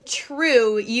 Is it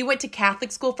true you went to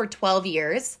Catholic school for 12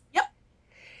 years? Yep.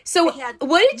 So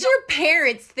what did your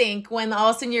parents think when all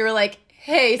of a sudden you were like,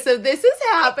 hey, so this is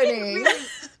happening? I didn't really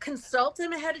consult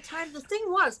them ahead of time. The thing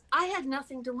was, I had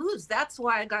nothing to lose. That's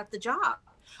why I got the job.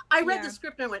 I read the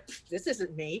script and I went, this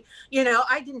isn't me. You know,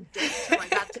 I didn't date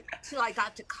till I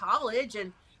got to college,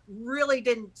 and really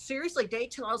didn't seriously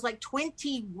date till I was like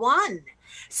 21.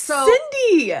 So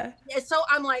Cindy. So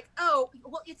I'm like, oh,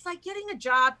 well, it's like getting a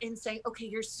job and saying, okay,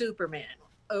 you're Superman.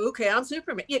 Okay, I'm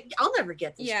Superman. I'll never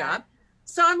get this job.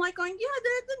 So I'm like going,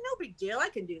 no big deal. I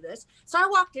can do this. So I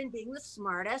walked in being the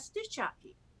smart ass disc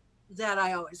jockey that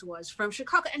I always was from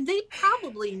Chicago. And they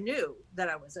probably knew that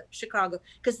I was at Chicago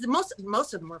because most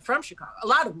of them were from Chicago. A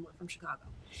lot of them were from Chicago.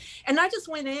 And I just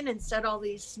went in and said all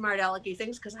these smart alecky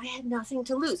things because I had nothing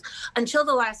to lose until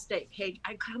the last day. Hey,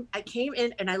 I came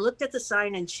in and I looked at the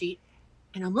sign-in sheet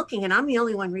and I'm looking and I'm the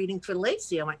only one reading for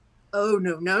Lacey. I'm like, oh,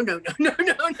 no.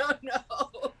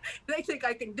 They think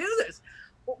I can do this.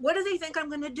 What do they think I'm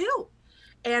going to do?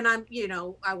 And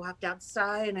I walked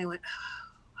outside and I went,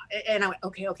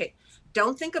 okay.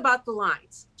 Don't think about the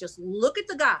lines. Just look at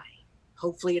the guy.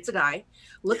 Hopefully it's a guy.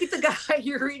 Look at the guy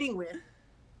you're reading with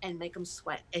and make them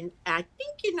sweat. And I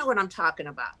think you know what I'm talking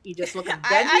about. You just look at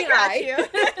dead in the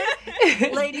eye.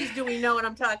 Ladies, do we know what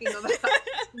I'm talking about?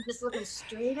 You just look them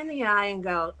straight in the eye and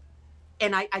go,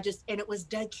 and and it was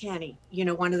Doug Canny, you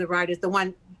know, one of the writers, the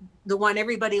one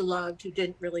everybody loved who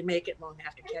didn't really make it long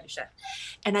after Caddyshack.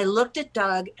 And I looked at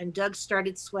Doug and Doug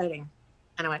started sweating.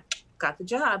 And I went, got the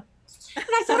job. And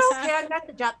I thought, okay, I got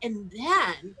the job. And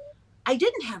then I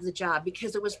didn't have the job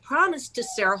because it was promised to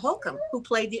Sarah Holcomb, who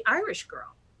played the Irish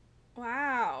girl.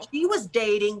 Wow. She was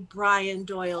dating Brian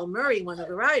Doyle Murray, one of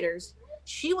the writers.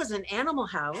 She was in Animal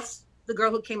House, the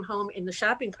girl who came home in the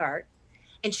shopping cart,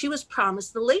 and she was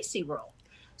promised the Lacey role.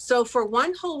 So for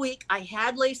one whole week, I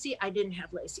had Lacey, I didn't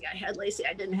have Lacey. I had Lacey,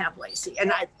 I didn't have Lacey.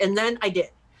 And then I did.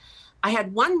 I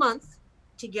had 1 month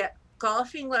to get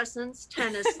golfing lessons,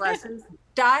 tennis lessons,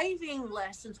 diving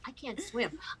lessons. I can't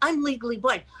swim. I'm legally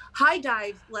blind. High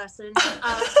dive lessons,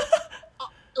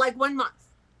 like 1 month.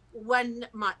 1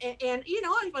 month. And you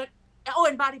know, I went,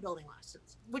 and bodybuilding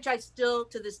lessons, which I still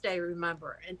to this day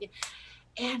remember.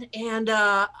 And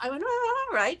I went, oh,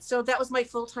 all right. So that was my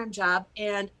full-time job.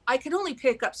 And I could only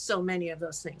pick up so many of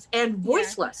those things. And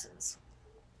voice lessons.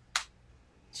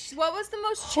 What was the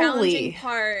most challenging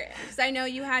part? Because I know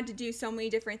you had to do so many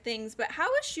different things, but how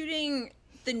was shooting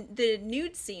the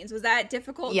nude scenes? Was that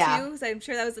difficult too? Because I'm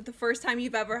sure that was the first time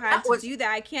you've ever had to do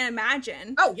that. I can't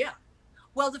imagine. Oh, yeah.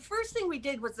 Well, the first thing we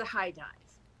did was the high dive.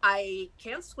 I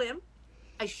can't swim.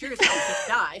 I sure as hell can't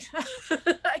dive.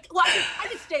 Well, I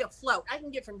can stay afloat. I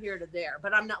can get from here to there,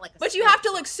 but I'm not like a But you have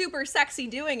to look super sexy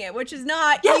doing it, which is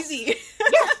not easy.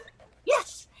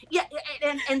 Yes. Yeah,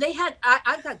 and they had,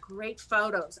 I've got great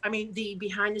photos. I mean, the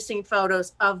behind the scene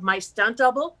photos of my stunt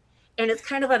double, and it's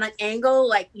kind of on an angle,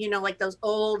 like, you know, like those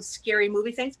old scary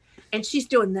movie things. And she's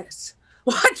doing this,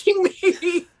 watching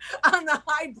me on the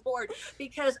high board,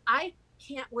 because I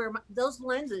can't wear those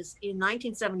lenses in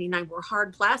 1979 were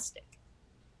hard plastic.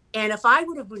 And if I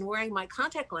would have been wearing my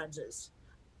contact lenses,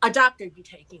 a doctor would be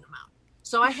taking them out.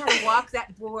 So I had to walk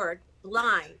that board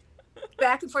blind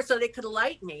back and forth so they could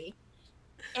light me,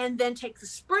 and then take the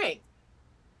spring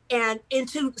and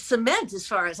into cement. As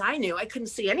far as I knew, I couldn't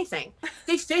see anything.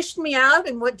 They fished me out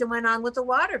and went on with the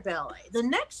water ballet. The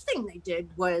next thing they did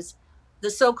was the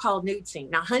so-called nude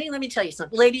scene. Now, honey, let me tell you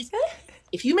something. Ladies,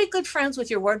 if you make good friends with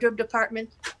your wardrobe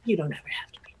department, you don't ever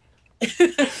have to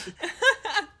be.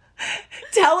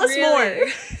 Tell us more.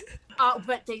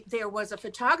 But there was a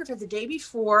photographer the day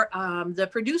before. The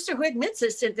producer who admits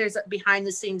this, there's a behind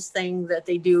the scenes thing that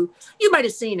they do. You might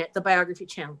have seen it. The Biography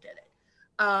Channel did it.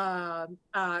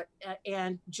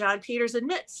 And John Peters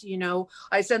admits, you know,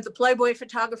 I sent the Playboy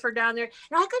photographer down there.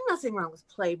 And I got nothing wrong with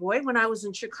Playboy. When I was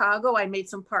in Chicago, I made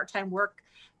some part-time work.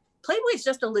 Playboy is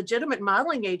just a legitimate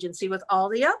modeling agency with all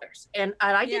the others. And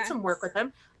I did some work with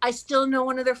them. I still know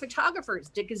one of their photographers,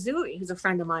 Dick Azui, who's a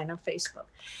friend of mine on Facebook.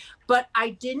 But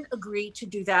I didn't agree to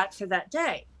do that for that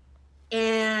day.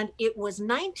 And it was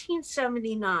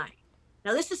 1979.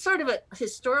 Now, this is sort of a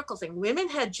historical thing. Women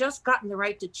had just gotten the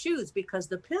right to choose because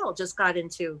the pill just got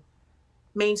into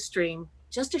mainstream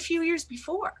just a few years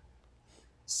before.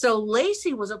 So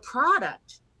Lacey was a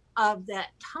product of that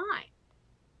time.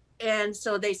 And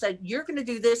so they said, you're going to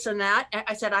do this and that.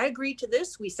 I said, I agreed to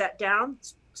this. We sat down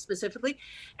specifically.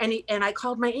 And I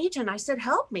called my agent. I said,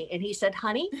 help me. And he said,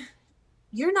 honey,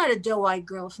 you're not a doe-eyed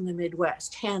girl from the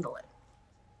Midwest. Handle it.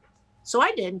 So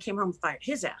I did, and came home and fired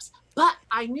his ass. But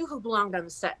I knew who belonged on the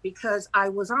set because I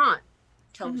was on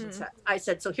television set. I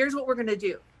said, so here's what we're going to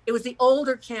do. It was the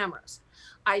older cameras.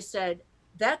 I said,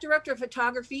 that director of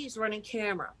photography is running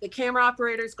camera. The camera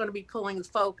operator is going to be pulling the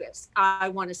focus. I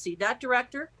want to see that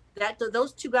director,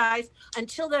 those two guys.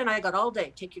 Until then, I got all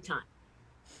day. Take your time.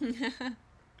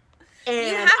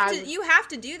 And you have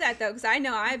to do that though, because I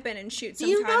know I've been in shoots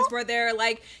sometimes where they're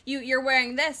like, you're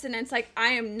wearing this, and it's like, I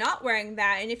am not wearing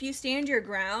that. And if you stand your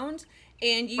ground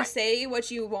and you say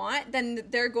what you want, then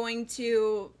they're going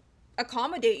to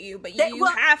accommodate you. But you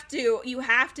have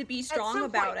to be strong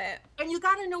about it. And you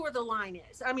got to know where the line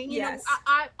is. I mean, you know,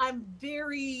 I'm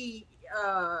very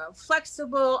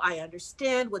flexible. I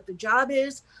understand what the job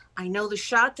is. I know the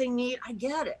shot they need. I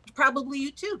get it. Probably you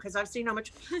too, because I've seen how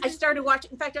much. I started watching.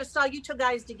 In fact, I saw you two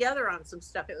guys together on some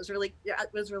stuff. It was really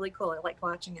cool. I liked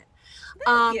watching it.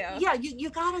 Thank you. Yeah, you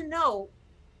got to know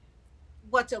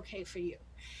what's okay for you.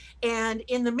 And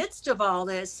in the midst of all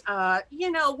this, you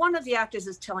know, one of the actors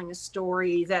is telling a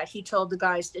story that he told the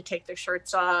guys to take their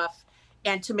shirts off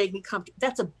and to make me comfortable.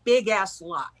 That's a big ass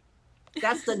lie.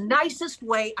 That's the nicest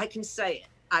way I can say it.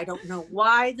 I don't know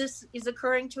why this is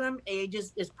occurring to him. Age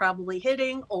is probably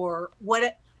hitting, or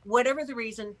whatever the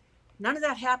reason. None of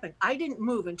that happened. I didn't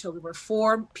move until there were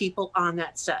 4 people on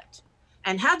that set.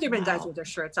 And had there been guys with their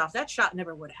shirts off, that shot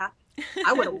never would have happened.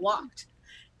 I would have walked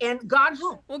and gone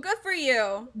home. Well, good for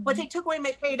you. But they took away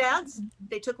my paid ads.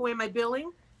 They took away my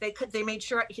billing. They made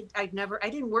sure I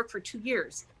didn't work for 2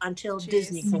 years until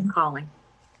Disney came calling.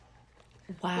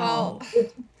 Wow.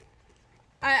 Well,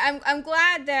 I'm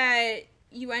glad that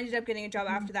you ended up getting a job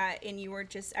after that, and you were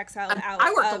just exiled out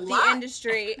of the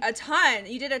industry a ton.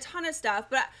 You did a ton of stuff,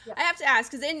 but I have to ask,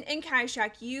 because in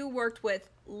Caddyshack, you worked with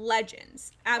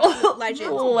legends, absolute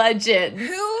legends. Legends.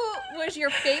 Who was your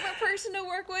favorite person to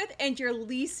work with, and your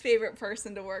least favorite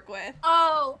person to work with?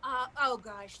 Oh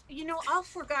gosh, you know, all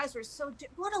 4 guys were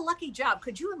what a lucky job.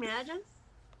 Could you imagine?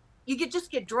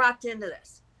 just get dropped into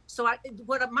this. So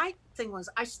my thing was,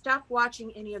 I stopped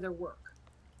watching any of their work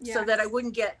so that I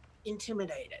wouldn't get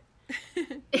intimidated.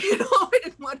 I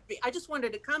didn't want to be. I just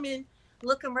wanted to come in,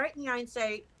 look them right in the eye and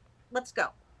say, let's go.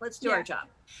 Let's do our job.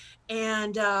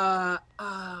 And, oh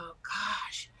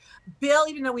gosh, Bill,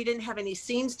 even though we didn't have any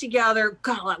scenes together,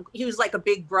 God, he was like a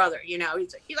big brother, He's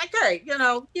like, hey,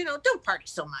 don't party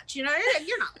so much, you're not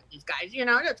like these guys,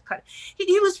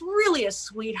 He was really a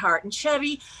sweetheart. And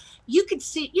Chevy, you could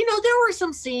see, there were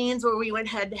some scenes where we went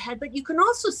head to head, but you can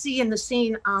also see in the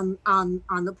scene on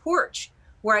the porch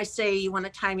where I say, you want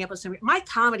to tie me up with somebody. My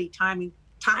comedy timing,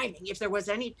 if there was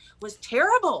any, was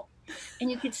terrible.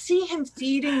 And you could see him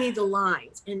feeding me the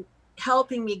lines and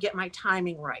helping me get my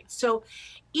timing right. So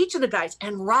each of the guys,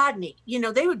 and Rodney,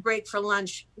 they would break for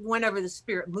lunch whenever the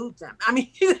spirit moved them. I mean,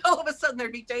 all of a sudden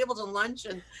there'd be tables and lunch,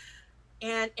 and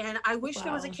I wish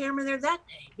there was a camera there that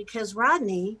day, because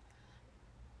Rodney,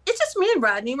 it's just me and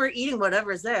Rodney, we're eating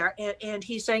whatever's there, and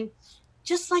he's saying,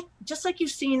 just like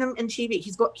you've seen him in TV,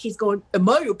 he's going, am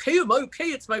I okay?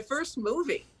 It's my first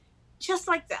movie. Just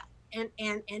like that.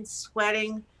 And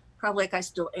sweating, probably like I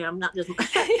still am, not just.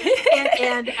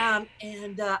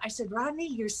 and I said, Rodney,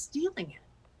 you're stealing it,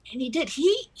 and he did.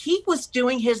 He was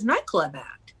doing his nightclub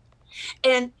act,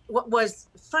 and what was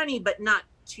funny but not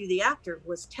to the actor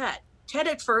was Ted. Ted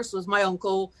at first was my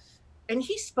uncle, and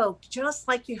he spoke just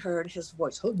like you heard his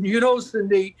voice.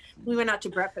 Cindy. We went out to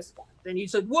breakfast, and he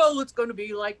said, well, it's going to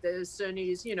be like this, and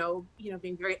he's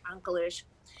being very uncle-ish.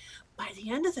 By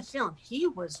the end of the film, he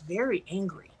was very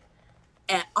angry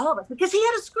at all of us because he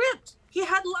had a script, he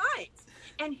had lines,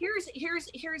 and here's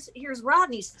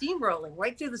Rodney steamrolling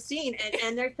right through the scene,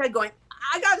 and they're going,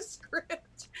 I got a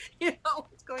script,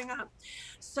 what's going on.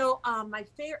 So my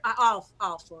favorite, all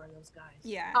four of those guys,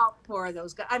 all four of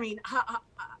those guys. I mean,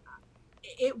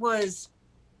 it was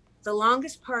the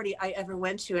longest party I ever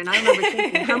went to, and I remember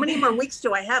thinking, how many more weeks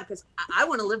do I have? Because I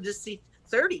want to live to see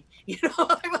 30.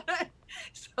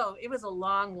 So it was a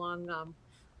long,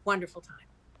 wonderful time.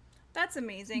 That's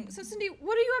amazing. So Cindy,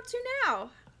 what are you up to now?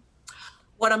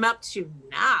 What I'm up to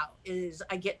now is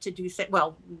I get to do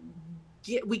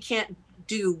we can't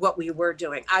do what we were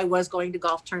doing. I was going to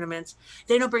golf tournaments.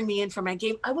 They don't bring me in for my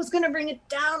game. I was going to bring it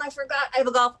down. I forgot. I have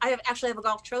a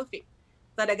golf trophy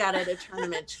that I got at a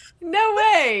tournament. No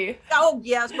way. Oh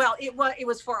yes. Well, it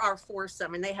was for our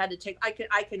foursome, and they had to take. I can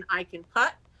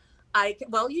putt.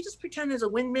 You just pretend there's a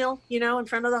windmill, in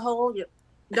front of the hole.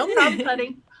 No problem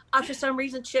putting. For some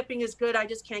reason, chipping is good. I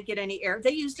just can't get any air.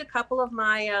 They used a couple of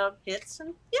my hits,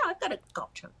 and I've got a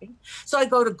golf trophy. So I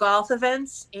go to golf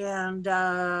events, and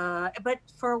but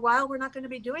for a while we're not going to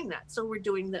be doing that. So we're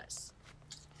doing this.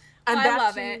 I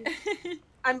love it.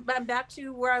 I'm back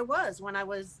to where I was when I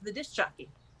was the disc jockey,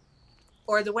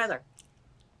 or the weather.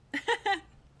 That's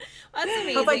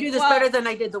amazing. Hope I do this better than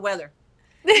I did the weather.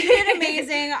 You did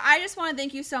amazing. I just want to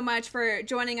thank you so much for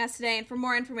joining us today. And for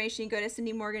more information, go to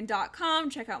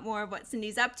cindymorgan.com. Check out more of what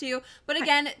Cindy's up to. But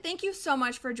again, thank you so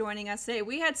much for joining us today.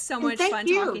 We had so much fun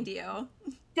talking to you.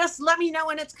 Just let me know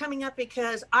when it's coming up,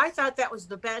 because I thought that was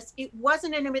the best. It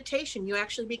wasn't an imitation. You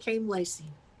actually became Lacey.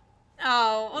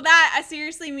 Oh, well, that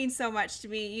seriously means so much to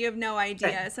me. You have no idea.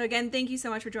 Okay. So again, thank you so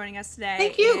much for joining us today.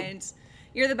 Thank you. And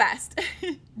you're the best.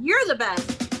 You're the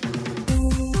best.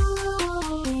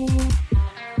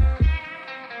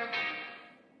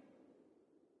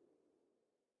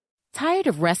 Tired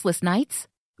of restless nights?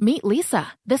 Meet Leesa,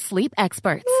 the sleep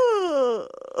experts.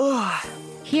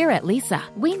 Here at Leesa,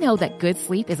 we know that good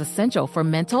sleep is essential for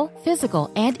mental,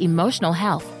 physical, and emotional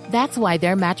health. That's why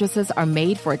their mattresses are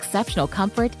made for exceptional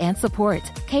comfort and support,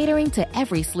 catering to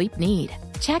every sleep need.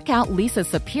 Check out Leesa's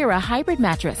Sapira Hybrid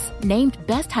Mattress, named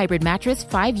Best Hybrid Mattress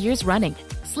 5 years running.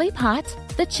 Sleep hot?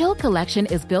 The Chill Collection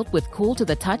is built with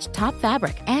cool-to-the-touch top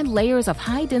fabric and layers of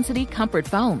high-density comfort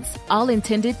foams, all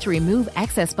intended to remove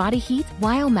excess body heat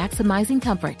while maximizing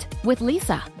comfort. With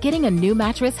Leesa, getting a new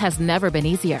mattress has never been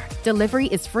easier. Delivery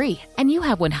is free, and you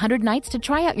have 100 nights to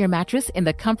try out your mattress in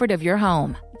the comfort of your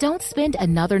home. Don't spend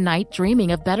another night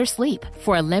dreaming of better sleep.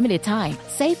 For a limited time,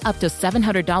 save up to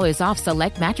 $700 off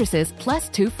select mattresses plus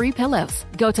 2 free pillows.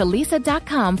 Go to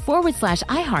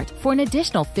leesa.com/iHeart for an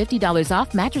additional $50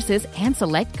 off mattresses and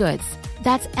select goods.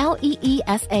 That's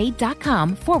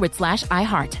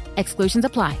LEESA.com/iHeart. Exclusions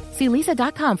apply. See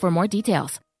leesa.com for more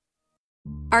details.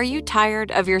 Are you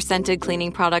tired of your scented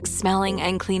cleaning products smelling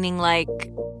and cleaning like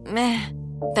meh?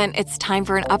 Then it's time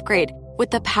for an upgrade with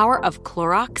the power of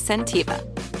Clorox Scentiva.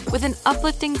 With an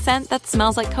uplifting scent that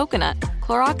smells like coconut,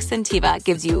 Clorox Scentiva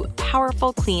gives you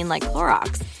powerful clean like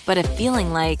Clorox, but a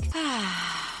feeling like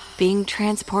being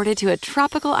transported to a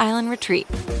tropical island retreat.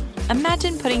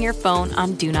 Imagine putting your phone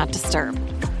on Do Not Disturb,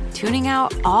 tuning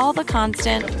out all the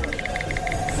constant,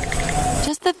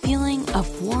 just the feeling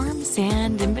of warm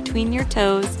sand in between your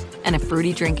toes and a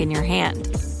fruity drink in your hand.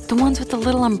 The ones with the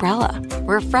little umbrella.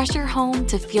 Refresh your home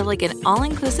to feel like an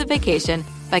all-inclusive vacation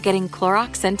by getting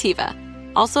Clorox Scentiva.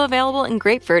 Also available in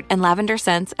grapefruit and lavender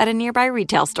scents at a nearby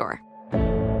retail store.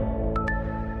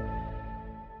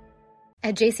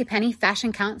 At JCPenney,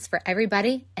 fashion counts for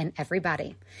everybody and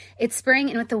everybody. It's spring,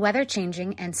 and with the weather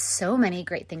changing and so many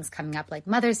great things coming up like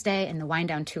Mother's Day and the Wind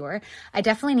Down Tour, I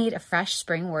definitely need a fresh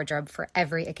spring wardrobe for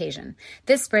every occasion.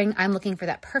 This spring, I'm looking for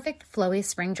that perfect flowy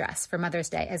spring dress for Mother's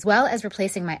Day, as well as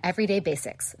replacing my everyday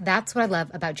basics. That's what I love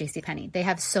about JCPenney. They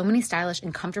have so many stylish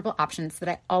and comfortable options that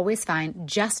I always find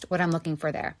just what I'm looking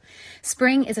for there.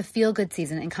 Spring is a feel-good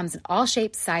season and comes in all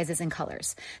shapes, sizes, and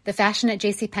colors. The fashion at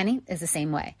JCPenney is the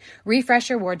same way. Refresh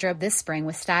your wardrobe this spring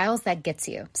with styles that gets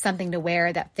you, something to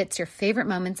wear that fits your favorite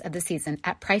moments of the season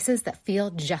at prices that feel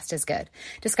just as good.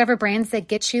 Discover brands that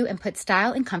get you and put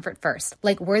style and comfort first,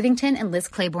 like Worthington and Liz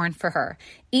Claiborne for her,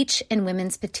 each in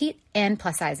women's petite and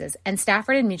plus sizes, and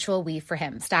Stafford and Mutual weave for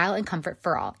him, style and comfort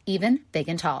for all, even big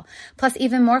and tall. Plus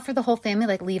even more for the whole family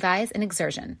like Levi's and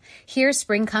Exertion. Here,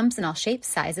 spring comes in all shapes,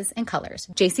 sizes, and colors.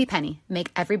 JCPenney,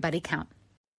 make everybody count.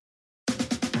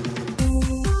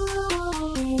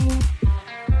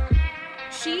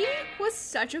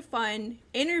 Such a fun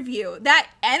interview. That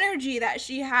energy that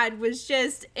she had was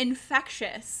just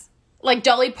infectious. Like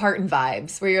Dolly Parton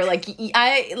vibes, where you're like,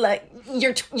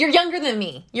 you're younger than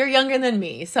me. You're younger than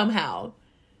me somehow.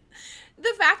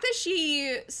 The fact that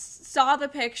she saw the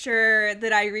picture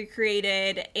that I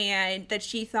recreated and that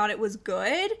she thought it was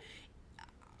good,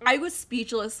 I was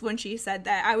speechless when she said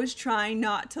that. I was trying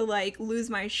not to lose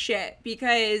my shit,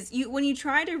 because when you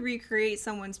try to recreate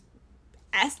someone's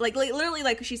literally,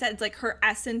 like she said, it's like her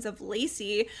essence of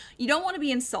Lacey. You don't want to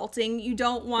be insulting. You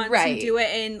don't want to do it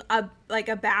in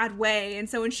a bad way. And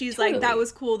so when she's like, that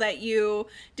was cool that you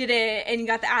did it and you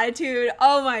got the attitude,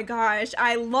 oh my gosh,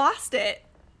 I lost it.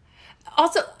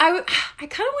 Also, I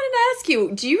kind of wanted to ask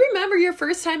you, do you remember your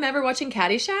first time ever watching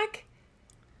Caddyshack?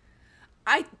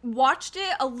 I watched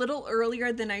it a little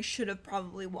earlier than I should have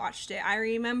probably watched it. I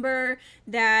remember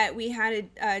that we had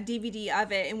a DVD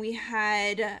of it, and we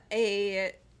had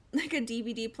a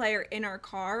DVD player in our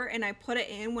car, and I put it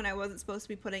in when I wasn't supposed to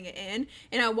be putting it in,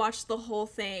 and I watched the whole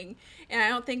thing. And I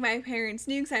don't think my parents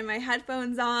knew because I had my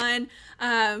headphones on.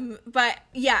 But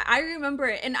yeah, I remember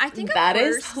it. And I think at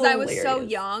first, because I was so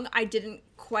young, I didn't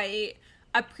quite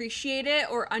appreciate it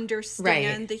or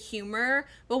understand the humor,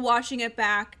 but watching it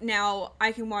back now,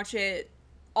 I can watch it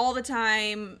all the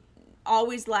time,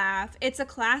 always laugh. It's a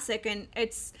classic, and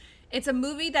it's a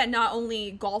movie that not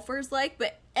only golfers like,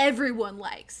 but everyone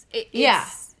likes.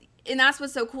 And that's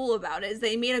what's so cool about it, is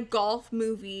they made a golf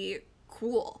movie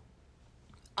cool.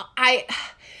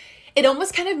 It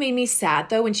almost kind of made me sad,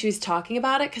 though, when she was talking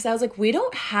about it, because I was like, we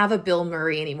don't have a Bill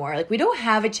Murray anymore. Like, we don't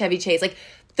have a Chevy Chase. Like,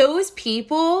 those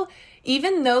people,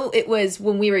 even though it was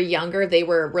when we were younger, they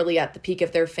were really at the peak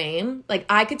of their fame. Like,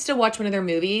 I could still watch one of their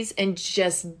movies and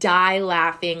just die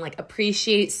laughing, like,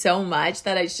 appreciate so much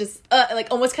that it's just,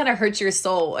 almost kind of hurts your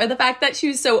soul. Or the fact that she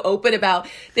was so open about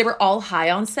they were all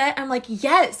high on set. I'm like,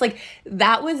 yes, like,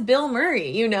 that was Bill Murray,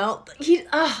 you know? It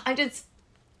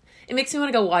makes me want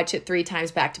to go watch it 3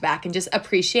 times back to back and just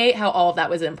appreciate how all of that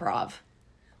was improv.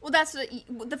 Well, that's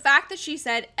the fact that she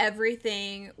said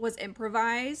everything was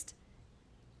improvised.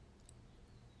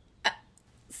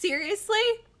 Seriously?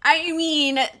 I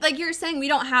mean, like you're saying, we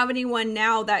don't have anyone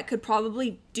now that could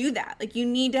probably do that. Like, you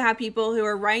need to have people who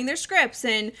are writing their scripts,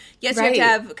 and yes, you have to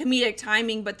have comedic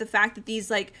timing, but the fact that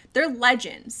these, they're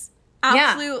legends.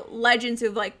 Absolute legends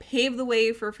who've, paved the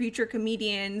way for future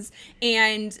comedians,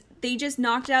 and they just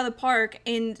knocked it out of the park.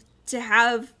 And to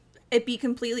have it be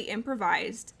completely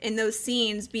improvised and those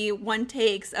scenes be one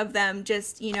takes of them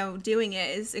just, doing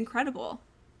it is incredible.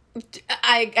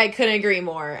 I couldn't agree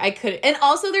more. I couldn't. And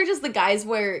also, they're just the guys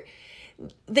where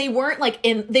they weren't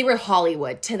they were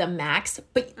Hollywood to the max,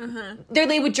 but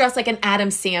they would dress like an Adam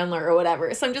Sandler or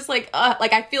whatever. So I'm just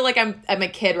I feel like I'm a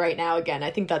kid right now again.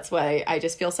 I think that's why I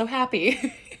just feel so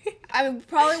happy. I mean,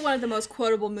 probably one of the most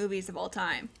quotable movies of all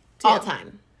time. All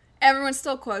time. Everyone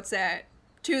still quotes it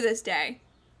to this day.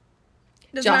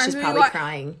 Josh is probably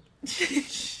crying.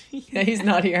 Yeah, he's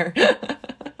not here.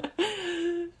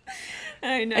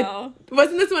 I know.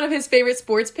 Wasn't this one of his favorite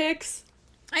sports picks?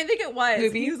 I think it was.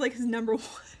 Movie? He was his number 1.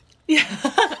 Yeah.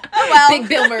 Oh, well. Big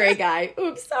Bill Murray guy.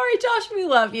 Oops, sorry, Josh. We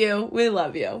love you. We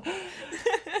love you.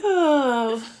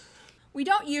 Oh. We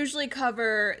don't usually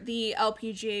cover the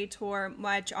LPGA Tour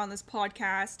much on this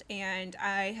podcast, and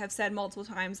I have said multiple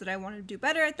times that I want to do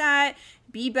better at that,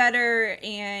 be better,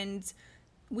 and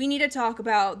we need to talk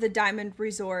about the Diamond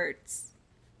Resorts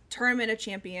Tournament of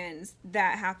Champions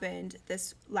that happened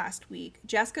this last week.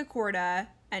 Jessica Korda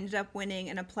ended up winning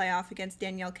in a playoff against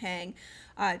Danielle Kang.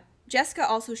 Jessica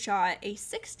also shot a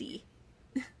 60.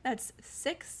 That's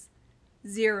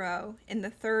 6-0 in the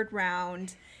third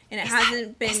round. And it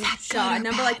hasn't been shot. A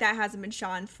number like that hasn't been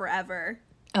shot in forever.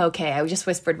 Okay, I just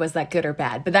whispered, was that good or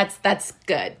bad? But that's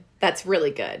good. That's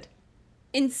really good.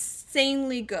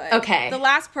 Insanely good. Okay. The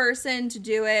last person to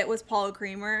do it was Paula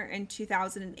Creamer in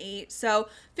 2008. So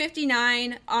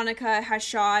 59, Annika has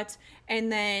shot,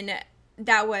 and then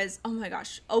that was, oh my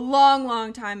gosh, a long,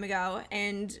 long time ago.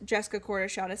 And Jessica Korda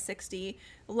shot a 60,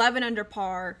 11 under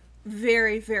par.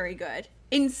 Very, very good.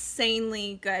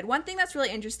 Insanely good. One thing that's really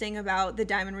interesting about the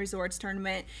Diamond Resorts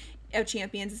Tournament of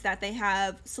Champions is that they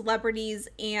have celebrities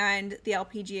and the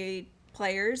LPGA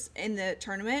players in the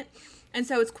tournament. And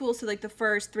so it's cool. So like the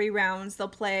first 3 rounds, they'll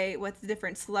play with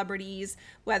different celebrities,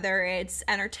 whether it's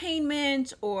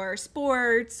entertainment or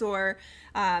sports or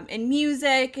in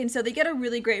music. And so they get a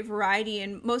really great variety.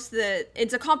 And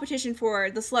it's a competition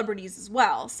for the celebrities as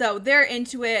well. So they're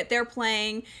into it. They're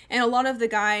playing. And a lot of the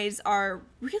guys are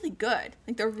really good.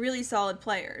 Like they're really solid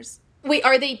players. Wait,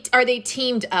 are they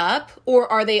teamed up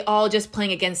or are they all just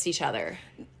playing against each other?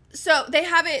 So they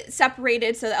have it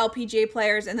separated, so the LPGA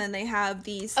players, and then they have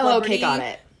the celebrity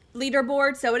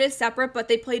leaderboard. So it is separate, but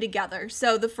they play together.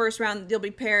 So the first round, they'll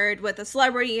be paired with a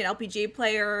celebrity, an LPGA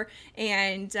player,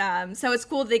 and so it's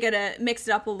cool they get to mix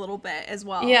it up a little bit as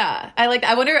well. Yeah, I like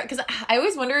that. I wonder, because I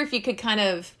always wonder if you could kind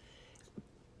of,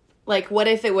 like, what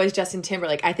if it was Justin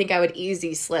Timberlake? I think I would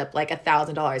easy slip like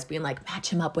 $1,000 being like, match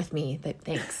him up with me.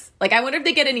 Thanks. Like, I wonder if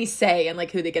they get any say in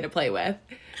like who they get to play with.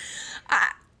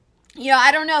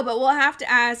 I don't know, but we'll have to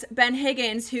ask Ben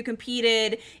Higgins, who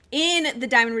competed in the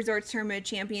Diamond Resorts Tournament of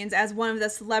Champions as one of the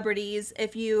celebrities.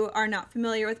 If you are not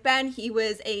familiar with Ben, he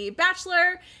was a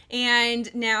bachelor,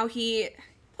 and now he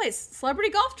plays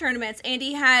celebrity golf tournaments, and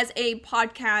he has a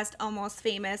podcast, Almost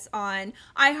Famous, on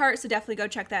iHeart, so definitely go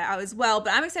check that out as well.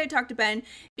 But I'm excited to talk to Ben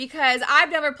because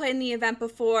I've never played in the event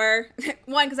before.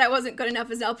 One, because I wasn't good enough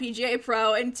as an LPGA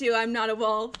pro, and two, I'm not a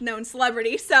well-known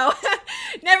celebrity, so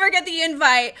never get the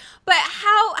invite. But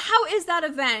how is that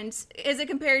event? Is it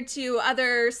compared to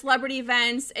other celebrity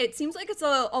events? It seems like it's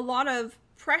a lot of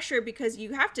pressure because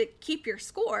you have to keep your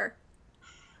score.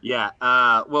 Yeah.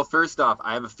 Well, first off,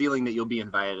 I have a feeling that you'll be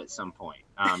invited at some point.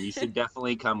 You should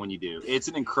definitely come when you do. It's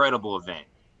an incredible event.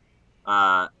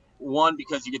 One,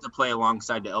 because you get to play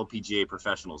alongside the LPGA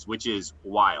professionals, which is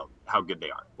wild how good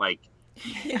they are. Like,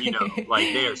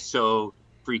 like they are so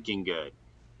freaking good.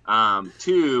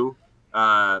 Two,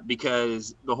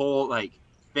 because the whole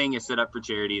thing is set up for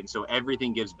charity, and so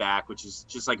everything gives back, which is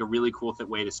just like a really cool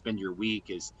way to spend your week,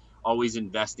 is always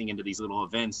investing into these little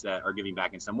events that are giving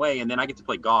back in some way. And then I get to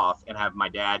play golf and have my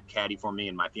dad caddy for me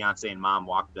and my fiance and mom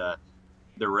walk the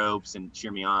ropes and cheer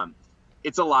me on.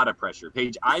 It's a lot of pressure.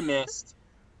 Paige, I missed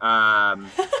I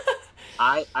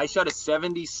shot a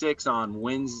 76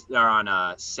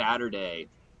 on Saturday,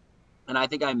 and I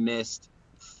think I missed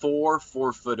 4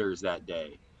 4-footers that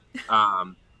day.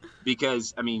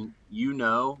 Because, I mean,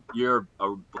 you're a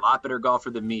lot better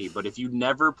golfer than me, but if you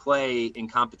never play in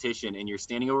competition and you're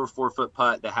standing over a 4-foot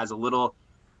putt that has a little,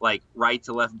 right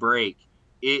to left break,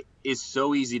 it is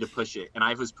so easy to push it. And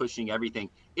I was pushing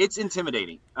everything. It's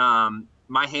intimidating.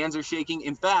 My hands are shaking.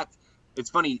 In fact,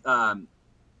 it's funny.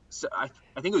 So I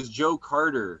think it was Joe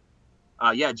Carter.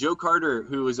 Joe Carter,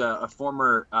 who was a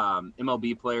former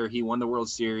MLB player. He won the World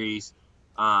Series.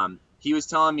 He was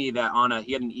telling me that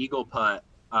he had an eagle putt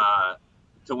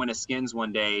to win a Skins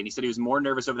one day, and he said he was more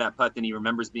nervous over that putt than he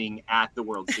remembers being at the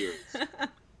World Series.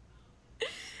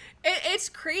 It's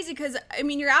crazy because, I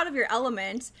mean, you're out of your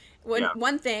element,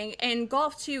 one thing, and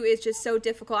golf, too, is just so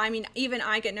difficult. I mean, even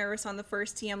I get nervous on the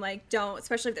first tee. I'm like, don't,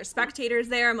 especially if there's spectators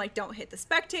there, I'm like, don't hit the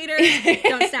spectators,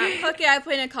 don't snap hook it. I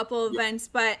played in a couple of events,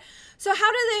 but, so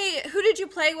who did you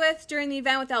play with during the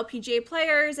event with LPGA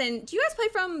players, and do you guys play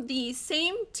from the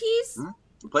same tees? Mm-hmm.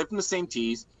 We played from the same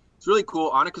tees. It's really cool.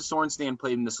 Annika Sorenstam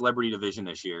played in the celebrity division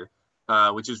this year,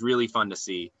 which is really fun to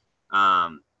see.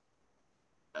 So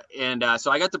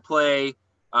I got to play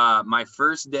my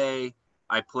first day.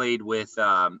 I played with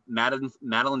Madeline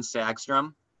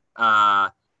Sagstrom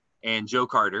and Joe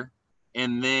Carter.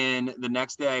 And then the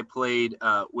next day I played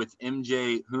with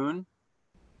MJ Hoon.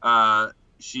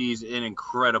 She's an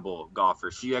incredible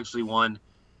golfer. She actually won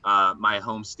my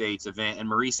home state's event. And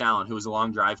Maurice Allen, who was a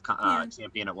long drive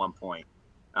champion at one point.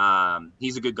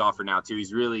 He's a good golfer now too.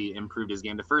 He's really improved his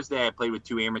game. The first day I played with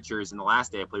 2 amateurs, and the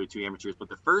last day I played with 2 amateurs. But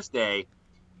the first day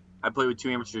I played with 2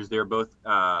 amateurs. They were both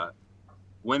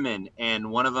women, and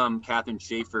one of them, Catherine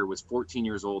Schaefer, was 14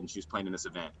 years old, and she was playing in this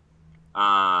event.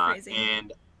 Crazy.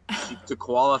 And to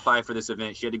qualify for this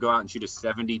event, she had to go out and shoot a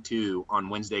 72 on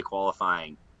Wednesday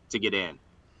qualifying to get in.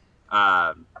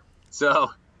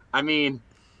 So, I mean,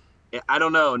 I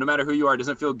don't know. No matter who you are, it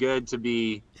doesn't feel good to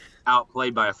be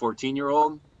outplayed by a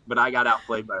 14-year-old, but I got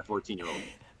outplayed by a 14-year-old.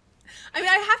 I mean,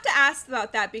 I have to ask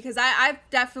about that because I've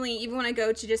definitely, even when I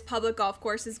go to just public golf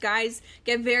courses, guys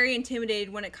get very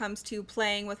intimidated when it comes to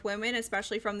playing with women,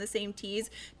 especially from the same tees.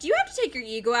 Do you have to take your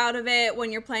ego out of it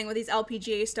when you're playing with these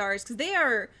LPGA stars? Because they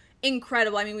are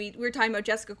incredible. I mean, we were talking about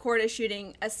Jessica Korda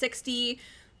shooting a 60,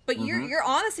 but you're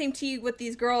on the same tee with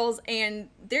these girls, and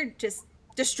they're just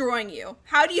destroying you.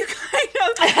 How do you kind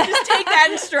of just take that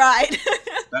in stride?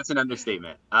 That's an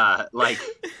understatement. Like,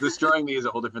 destroying me is a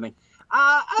whole different thing.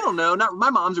 I don't know. My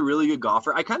mom's a really good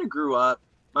golfer. I kind of grew up.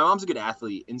 My mom's a good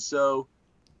athlete, and so,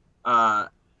 I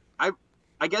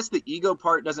guess the ego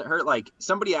part doesn't hurt. Like,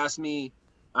 somebody asked me,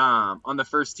 on the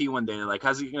first tee one day, like,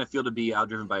 how's it gonna feel to be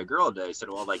outdriven by a girl today? I said,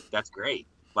 well, like, that's great.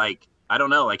 Like, I don't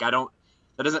know. Like, that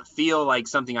doesn't feel like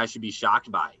something I should be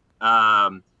shocked by.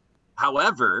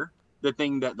 However, the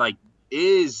thing that like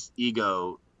is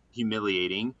ego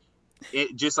humiliating,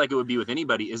 it just like it would be with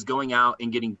anybody, is going out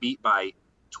and getting beat by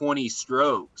 20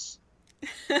 strokes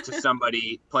to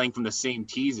somebody playing from the same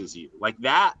tees as you. Like,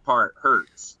 that part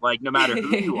hurts. Like, no matter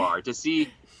who you are, to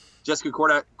see Jessica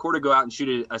Korda go out and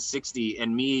shoot a 60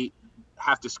 and me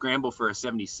have to scramble for a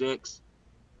 76.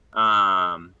 Then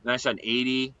I shot an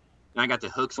 80. And I got the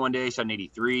hooks one day, shot an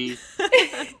 83.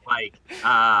 Like,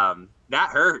 that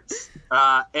hurts.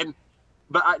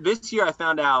 But this year I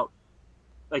found out,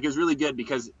 like, it was really good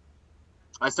because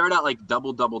I started out like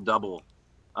double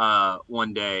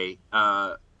one day,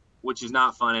 which is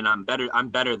not fun, and I'm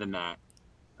better than that.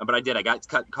 But I did. I got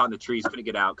caught in the trees, couldn't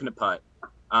get out, couldn't putt.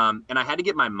 And I had to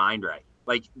get my mind right.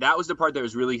 Like, that was the part that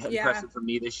was really impressive for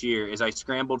me this year, is I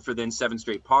scrambled for then 7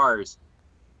 straight pars.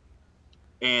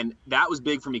 And that was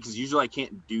big for me because usually I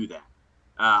can't do that.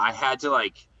 I had to,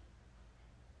 like,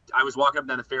 I was walking up and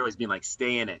down the fairways being like,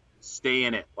 stay in it,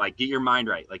 like, get your mind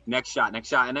right, like, next shot.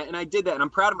 And I did that, and I'm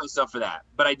proud of myself for that.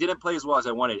 But I didn't play as well as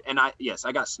I wanted. And I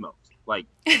got smoked. Like,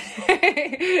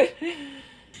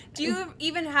 do you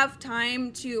even have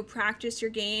time to practice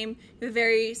your game? You have a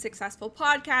very successful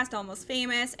podcast, Almost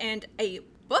Famous, and a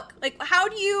book. Like, how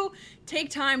do you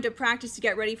take time to practice to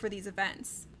get ready for these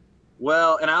events?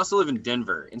 Well, and I also live in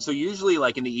Denver. And so usually,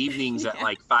 like, in the evenings at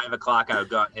like 5 o'clock, I would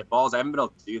go out and hit balls. I haven't been able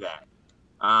to do that.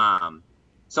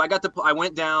 So I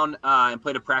went down and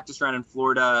played a practice round in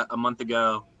Florida a month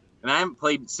ago, and I haven't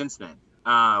played since then,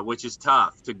 which is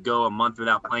tough to go a month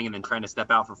without playing and then trying to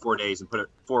step out for 4 days and put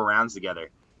 4 rounds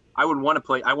together. I want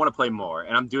to play more,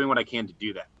 and I'm doing what I can to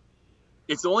do that.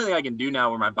 It's the only thing I can do now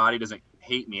where my body doesn't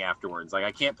hate me afterwards. Like,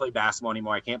 I can't play basketball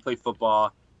anymore. I can't play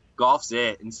football. Golf's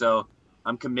it. And so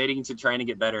I'm committing to trying to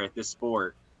get better at this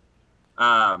sport.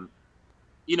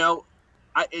 You know,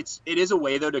 it is a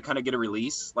way, though, to kind of get a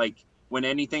release. Like, when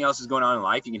anything else is going on in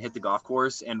life, you can hit the golf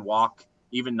course and walk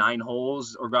even 9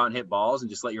 holes or go out and hit balls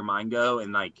and just let your mind go.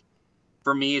 And, like,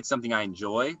 for me, it's something I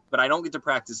enjoy, but I don't get to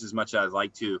practice as much as I'd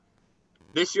like to.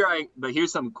 But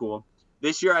here's something cool.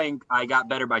 This year, I got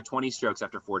better by 20 strokes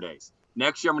after 4 days.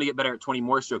 Next year, I'm going to get better at 20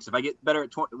 more strokes. If I get better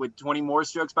with 20 more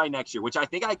strokes by next year, which I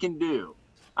think I can do,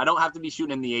 I don't have to be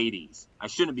shooting in the 80s. I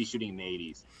shouldn't be shooting in the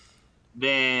 80s.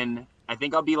 Then I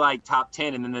think I'll be like top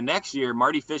 10. And then the next year,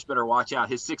 Marty Fish better watch out.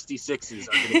 His 66s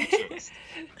are going to be chased.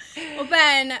 Well,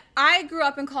 Ben, I grew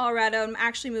up in Colorado. I'm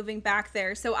actually moving back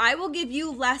there. So I will give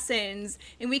you lessons,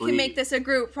 and we can make this a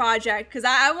group project, because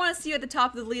I want to see you at the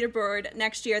top of the leaderboard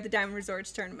next year at the Diamond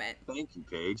Resorts tournament. Thank you,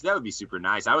 Paige. That would be super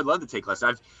nice. I would love to take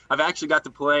lessons. I've actually got to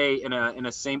play in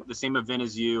the same event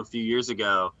as you a few years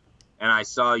ago, and I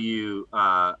saw you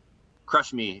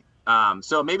crush me.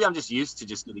 So maybe I'm just used to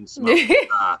just getting smoked.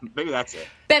 Maybe that's it.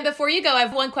 Ben, before you go, I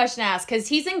have one question to ask, because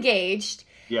he's engaged.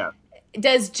 Yeah.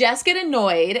 Does Jess get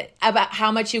annoyed about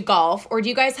how much you golf, or do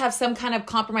you guys have some kind of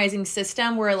compromising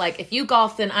system where, like, if you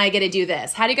golf, then I get to do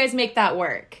this? How do you guys make that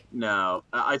work? No,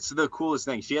 it's the coolest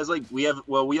thing. She has, like, we have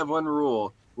one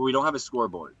rule where we don't have a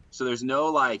scoreboard. So there's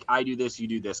no, like, I do this, you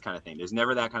do this kind of thing. There's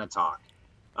never that kind of talk.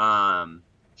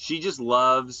 She just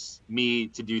loves me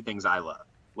to do things I love.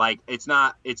 Like,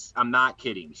 I'm not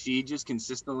kidding. She just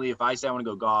consistently, if I say I want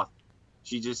to go golf,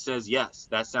 she just says, yes,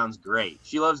 that sounds great.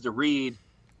 She loves to read.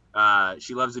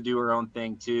 She loves to do her own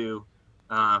thing too.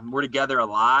 We're together a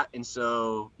lot, and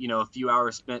so, you know, a few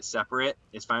hours spent separate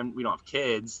is fine. We don't have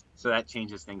kids, so that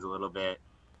changes things a little bit.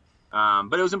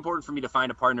 But it was important for me to find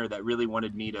a partner that really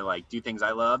wanted me to like do things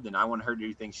I loved, and I want her to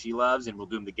do things she loves, and we'll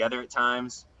do them together at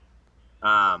times.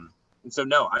 And so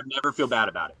no, I never feel bad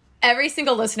about it. Every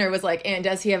single listener was like, "And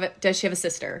does she have a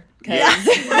sister? Because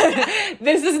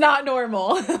this is not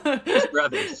normal."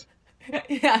 Brothers.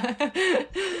 Yeah.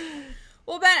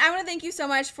 Well, Ben, I want to thank you so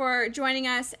much for joining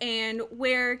us. And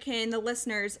where can the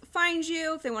listeners find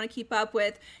you if they want to keep up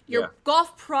with your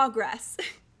golf progress?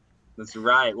 That's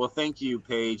right. Well, thank you,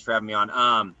 Paige, for having me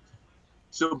on.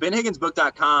 So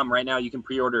benhigginsbook.com, right now you can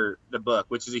pre-order the book,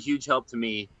 which is a huge help to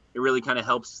me. It really kind of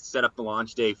helps set up the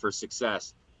launch day for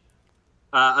success.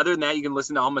 Other than that, you can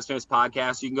listen to Almost Famous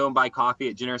podcast. You can go and buy coffee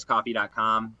at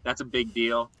generouscoffee.com. That's a big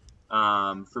deal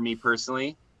for me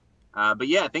personally. But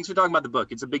yeah, thanks for talking about the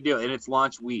book. It's a big deal, and it's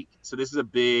launch week. So this is a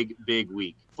big, big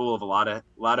week full of a lot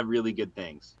of really good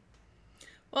things.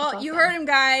 Well, you heard him,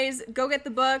 guys. Go get the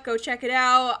book. Go check it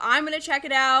out. I'm going to check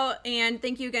it out. And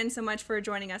thank you again so much for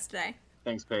joining us today.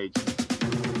 Thanks, Paige.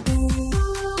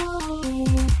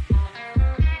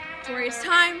 Tori, it's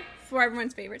time for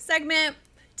everyone's favorite segment,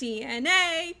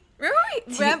 TNA.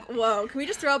 Whoa, can we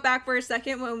just throw it back for a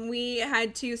second when we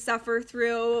had to suffer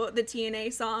through the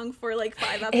TNA song for like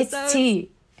 5 episodes?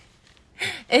 It's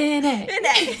TNA.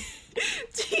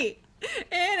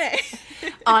 TNA.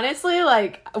 Honestly,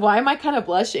 like, why am I kind of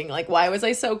blushing? Like, why was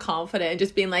I so confident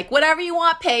just being like, whatever you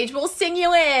want, Paige, we'll sing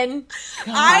you in?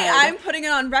 I'm putting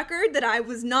it on record that I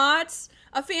was not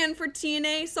a fan for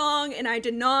TNA song, and I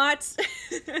did not...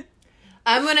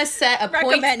 I'm going to set a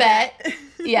points bet.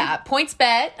 Yeah, points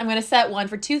bet. I'm going to set one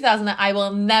for 2,000 that I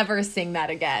will never sing that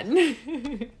again.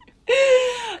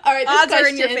 All right, odds are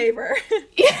in your favor.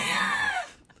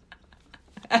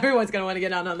 Everyone's going to want to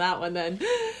get on that one then.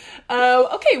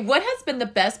 Okay, what has been the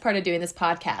best part of doing this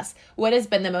podcast? What has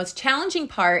been the most challenging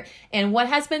part? And what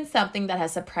has been something that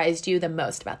has surprised you the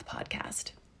most about the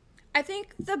podcast? I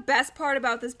think the best part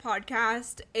about this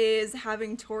podcast is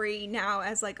having Tori now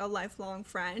as like a lifelong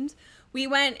friend. We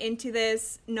went into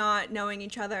this not knowing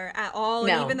each other at all.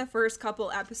 No. And even the first couple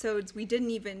episodes, we didn't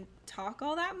even talk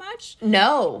all that much.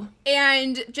 No.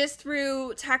 And just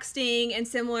through texting and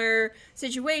similar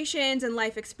situations and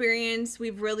life experience,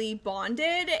 we've really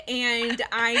bonded. And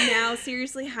I now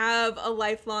seriously have a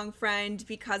lifelong friend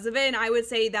because of it. And I would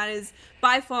say that is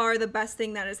by far the best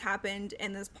thing that has happened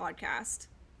in this podcast.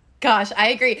 Gosh, I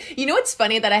agree. You know what's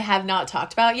funny that I have not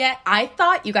talked about yet? I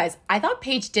thought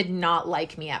Paige did not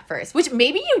like me at first, which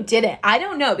maybe you didn't. I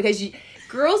don't know, because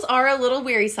girls are a little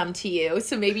wearisome to you,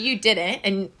 so maybe you didn't,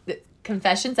 and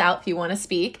confession's out if you want to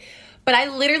speak. But I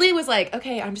literally was like,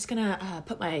 okay, I'm just going to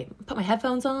put my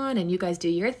headphones on, and you guys do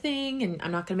your thing, and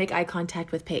I'm not going to make eye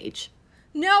contact with Paige.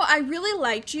 No, I really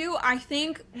liked you. I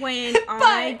think when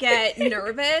I get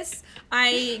nervous,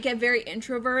 I get very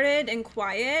introverted and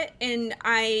quiet, and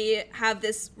I have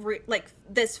this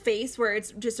this face where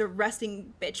it's just a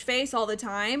resting bitch face all the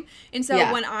time. And so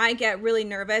when I get really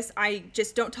nervous, I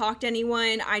just don't talk to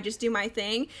anyone. I just do my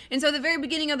thing. And so at the very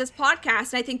beginning of this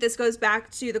podcast, and I think this goes back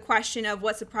to the question of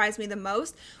what surprised me the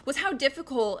most, was how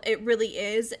difficult it really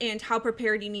is and how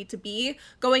prepared you need to be.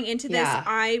 Going into this,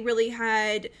 I really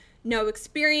had no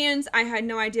experience. I had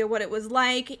no idea what it was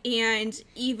like. And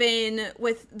even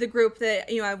with the group that,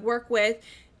 I work with,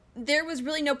 there was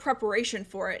really no preparation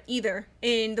for it either.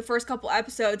 In the first couple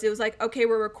episodes, it was like, okay,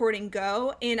 we're recording,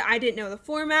 go. And I didn't know the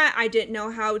format. I didn't know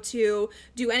how to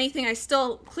do anything. I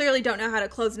still clearly don't know how to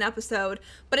close an episode,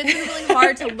 but it's been really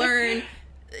hard to learn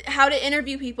how to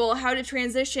interview people, how to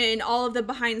transition, all of the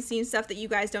behind the scenes stuff that you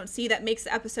guys don't see that makes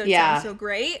the episode sound so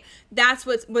great. That's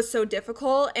what was so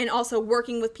difficult. And also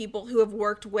working with people who have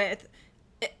worked with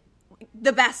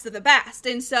the best of the best.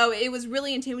 And so it was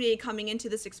really intimidating coming into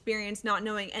this experience, not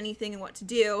knowing anything and what to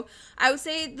do. I would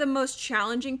say the most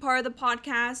challenging part of the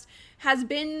podcast has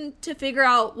been to figure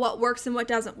out what works and what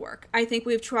doesn't work. I think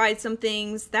we've tried some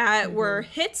things that were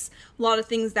hits, a lot of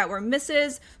things that were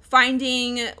misses,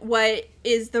 finding what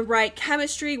is the right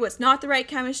chemistry, what's not the right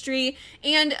chemistry.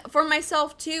 And for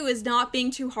myself too, is not being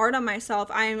too hard on myself.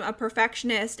 I'm a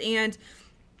perfectionist, and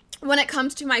when it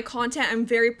comes to my content, I'm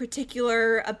very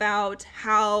particular about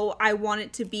how I want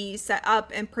it to be set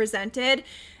up and presented.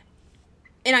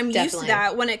 And I'm used to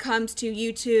that when it comes to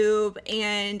YouTube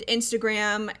and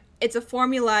Instagram. It's a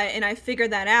formula, and I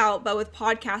figured that out. But with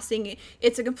podcasting,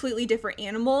 it's a completely different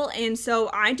animal. And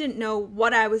so I didn't know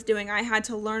what I was doing. I had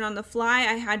to learn on the fly.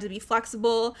 I had to be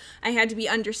flexible. I had to be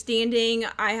understanding.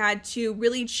 I had to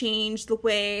really change the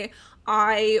way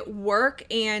I work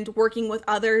and working with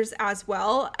others as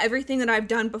well. Everything that I've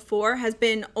done before has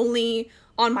been only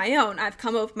on my own. I've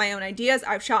come up with my own ideas.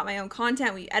 I've shot my own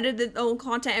content. We edited the own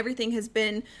content. Everything has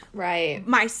been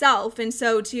myself. And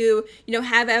so to,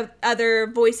 have other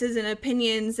voices and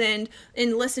opinions and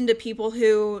listen to people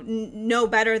who know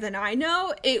better than I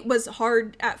know, it was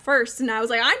hard at first. And I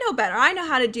was like, I know better. I know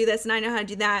how to do this and I know how to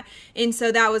do that. And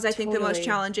so that was, I think, the most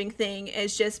challenging thing,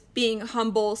 is just being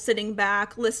humble, sitting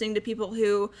back, listening to people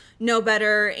who know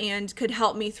better and could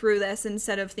help me through this,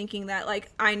 instead of thinking that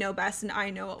like I know best and I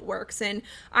know what works. And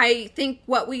I think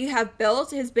what we have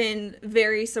built has been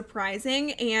very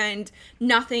surprising and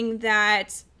nothing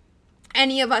that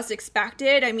any of us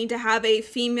expected. I mean, to have a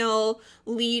female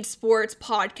lead sports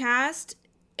podcast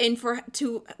and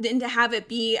to have it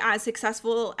be as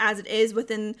successful as it is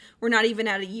we're not even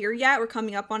at a year yet, we're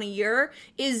coming up on a year,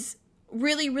 is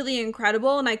really, really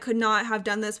incredible. And I could not have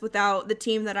done this without the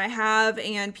team that I have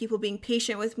and people being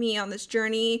patient with me on this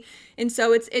journey. And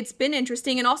so it's been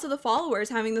interesting. And also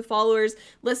having the followers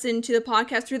listen to the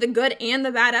podcast through the good and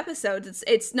the bad episodes.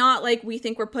 It's not like we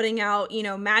think we're putting out,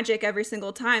 magic every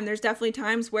single time. There's definitely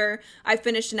times where I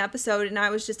finished an episode and I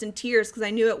was just in tears because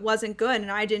I knew it wasn't good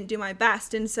and I didn't do my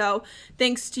best. And so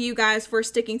thanks to you guys for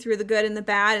sticking through the good and the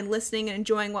bad and listening and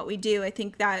enjoying what we do. I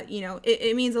think that,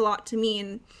 it means a lot to me,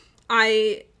 and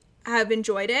I have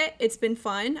enjoyed it. It's been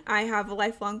fun. I have a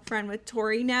lifelong friend with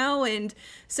Tori now, and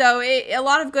so a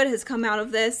lot of good has come out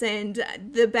of this, and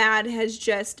the bad has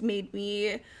just made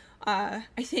me, I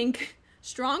think,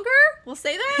 stronger. We'll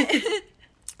say that.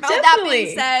 That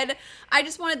being said, I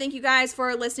just want to thank you guys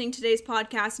for listening to today's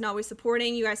podcast and always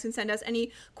supporting. You guys can send us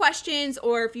any questions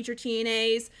or future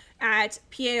TNAs at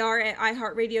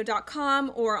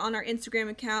par@iheartradio.com or on our Instagram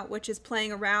account, which is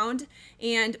Playing Around.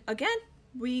 And again,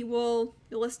 you'll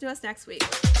listen to us next week.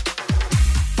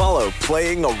 Follow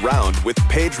Playing Around with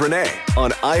Paige Renee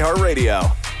on iHeartRadio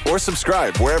or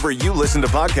subscribe wherever you listen to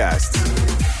podcasts.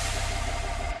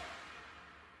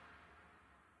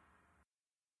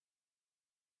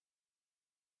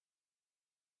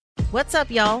 What's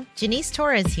up, y'all? Janice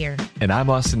Torres here. And I'm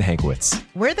Austin Hankwitz.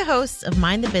 We're the hosts of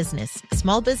Mind the Business,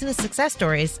 Small Business Success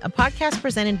Stories, a podcast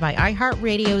presented by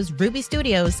iHeartRadio's Ruby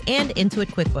Studios and Intuit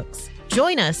QuickBooks.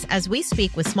 Join us as we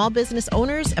speak with small business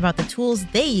owners about the tools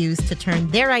they use to turn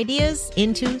their ideas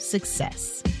into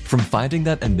success. From finding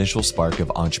that initial spark of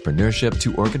entrepreneurship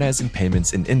to organizing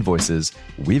payments and invoices,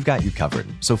 we've got you covered.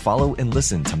 So follow and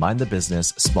listen to Mind the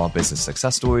Business, Small Business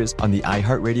Success Stories on the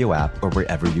iHeartRadio app or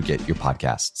wherever you get your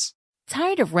podcasts.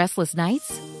 Tired of restless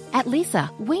nights? At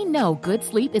Leesa, we know good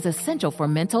sleep is essential for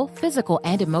mental, physical,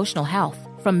 and emotional health.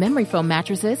 From memory foam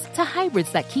mattresses to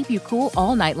hybrids that keep you cool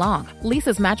all night long,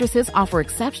 Leesa's mattresses offer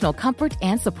exceptional comfort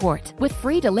and support with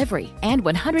free delivery and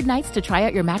 100 nights to try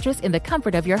out your mattress in the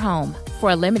comfort of your home. For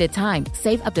a limited time,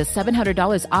 save up to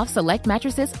 $700 off select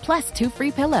mattresses plus 2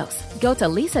 free pillows. Go to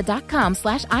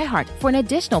leesa.com/iHeart for an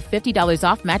additional $50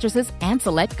 off mattresses and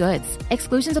select goods.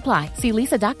 Exclusions apply. See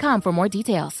leesa.com for more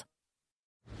details.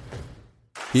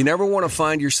 You never want to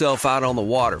find yourself out on the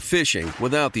water fishing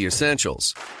without the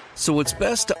essentials. So it's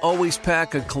best to always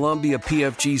pack a Columbia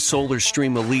PFG Solar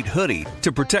Stream Elite hoodie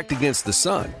to protect against the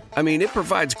sun. I mean, it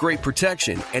provides great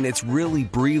protection and it's really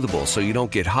breathable so you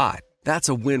don't get hot. That's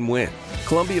a win-win.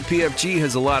 Columbia PFG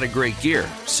has a lot of great gear.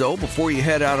 So before you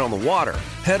head out on the water,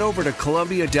 head over to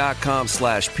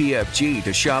Columbia.com/PFG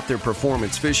to shop their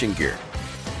performance fishing gear.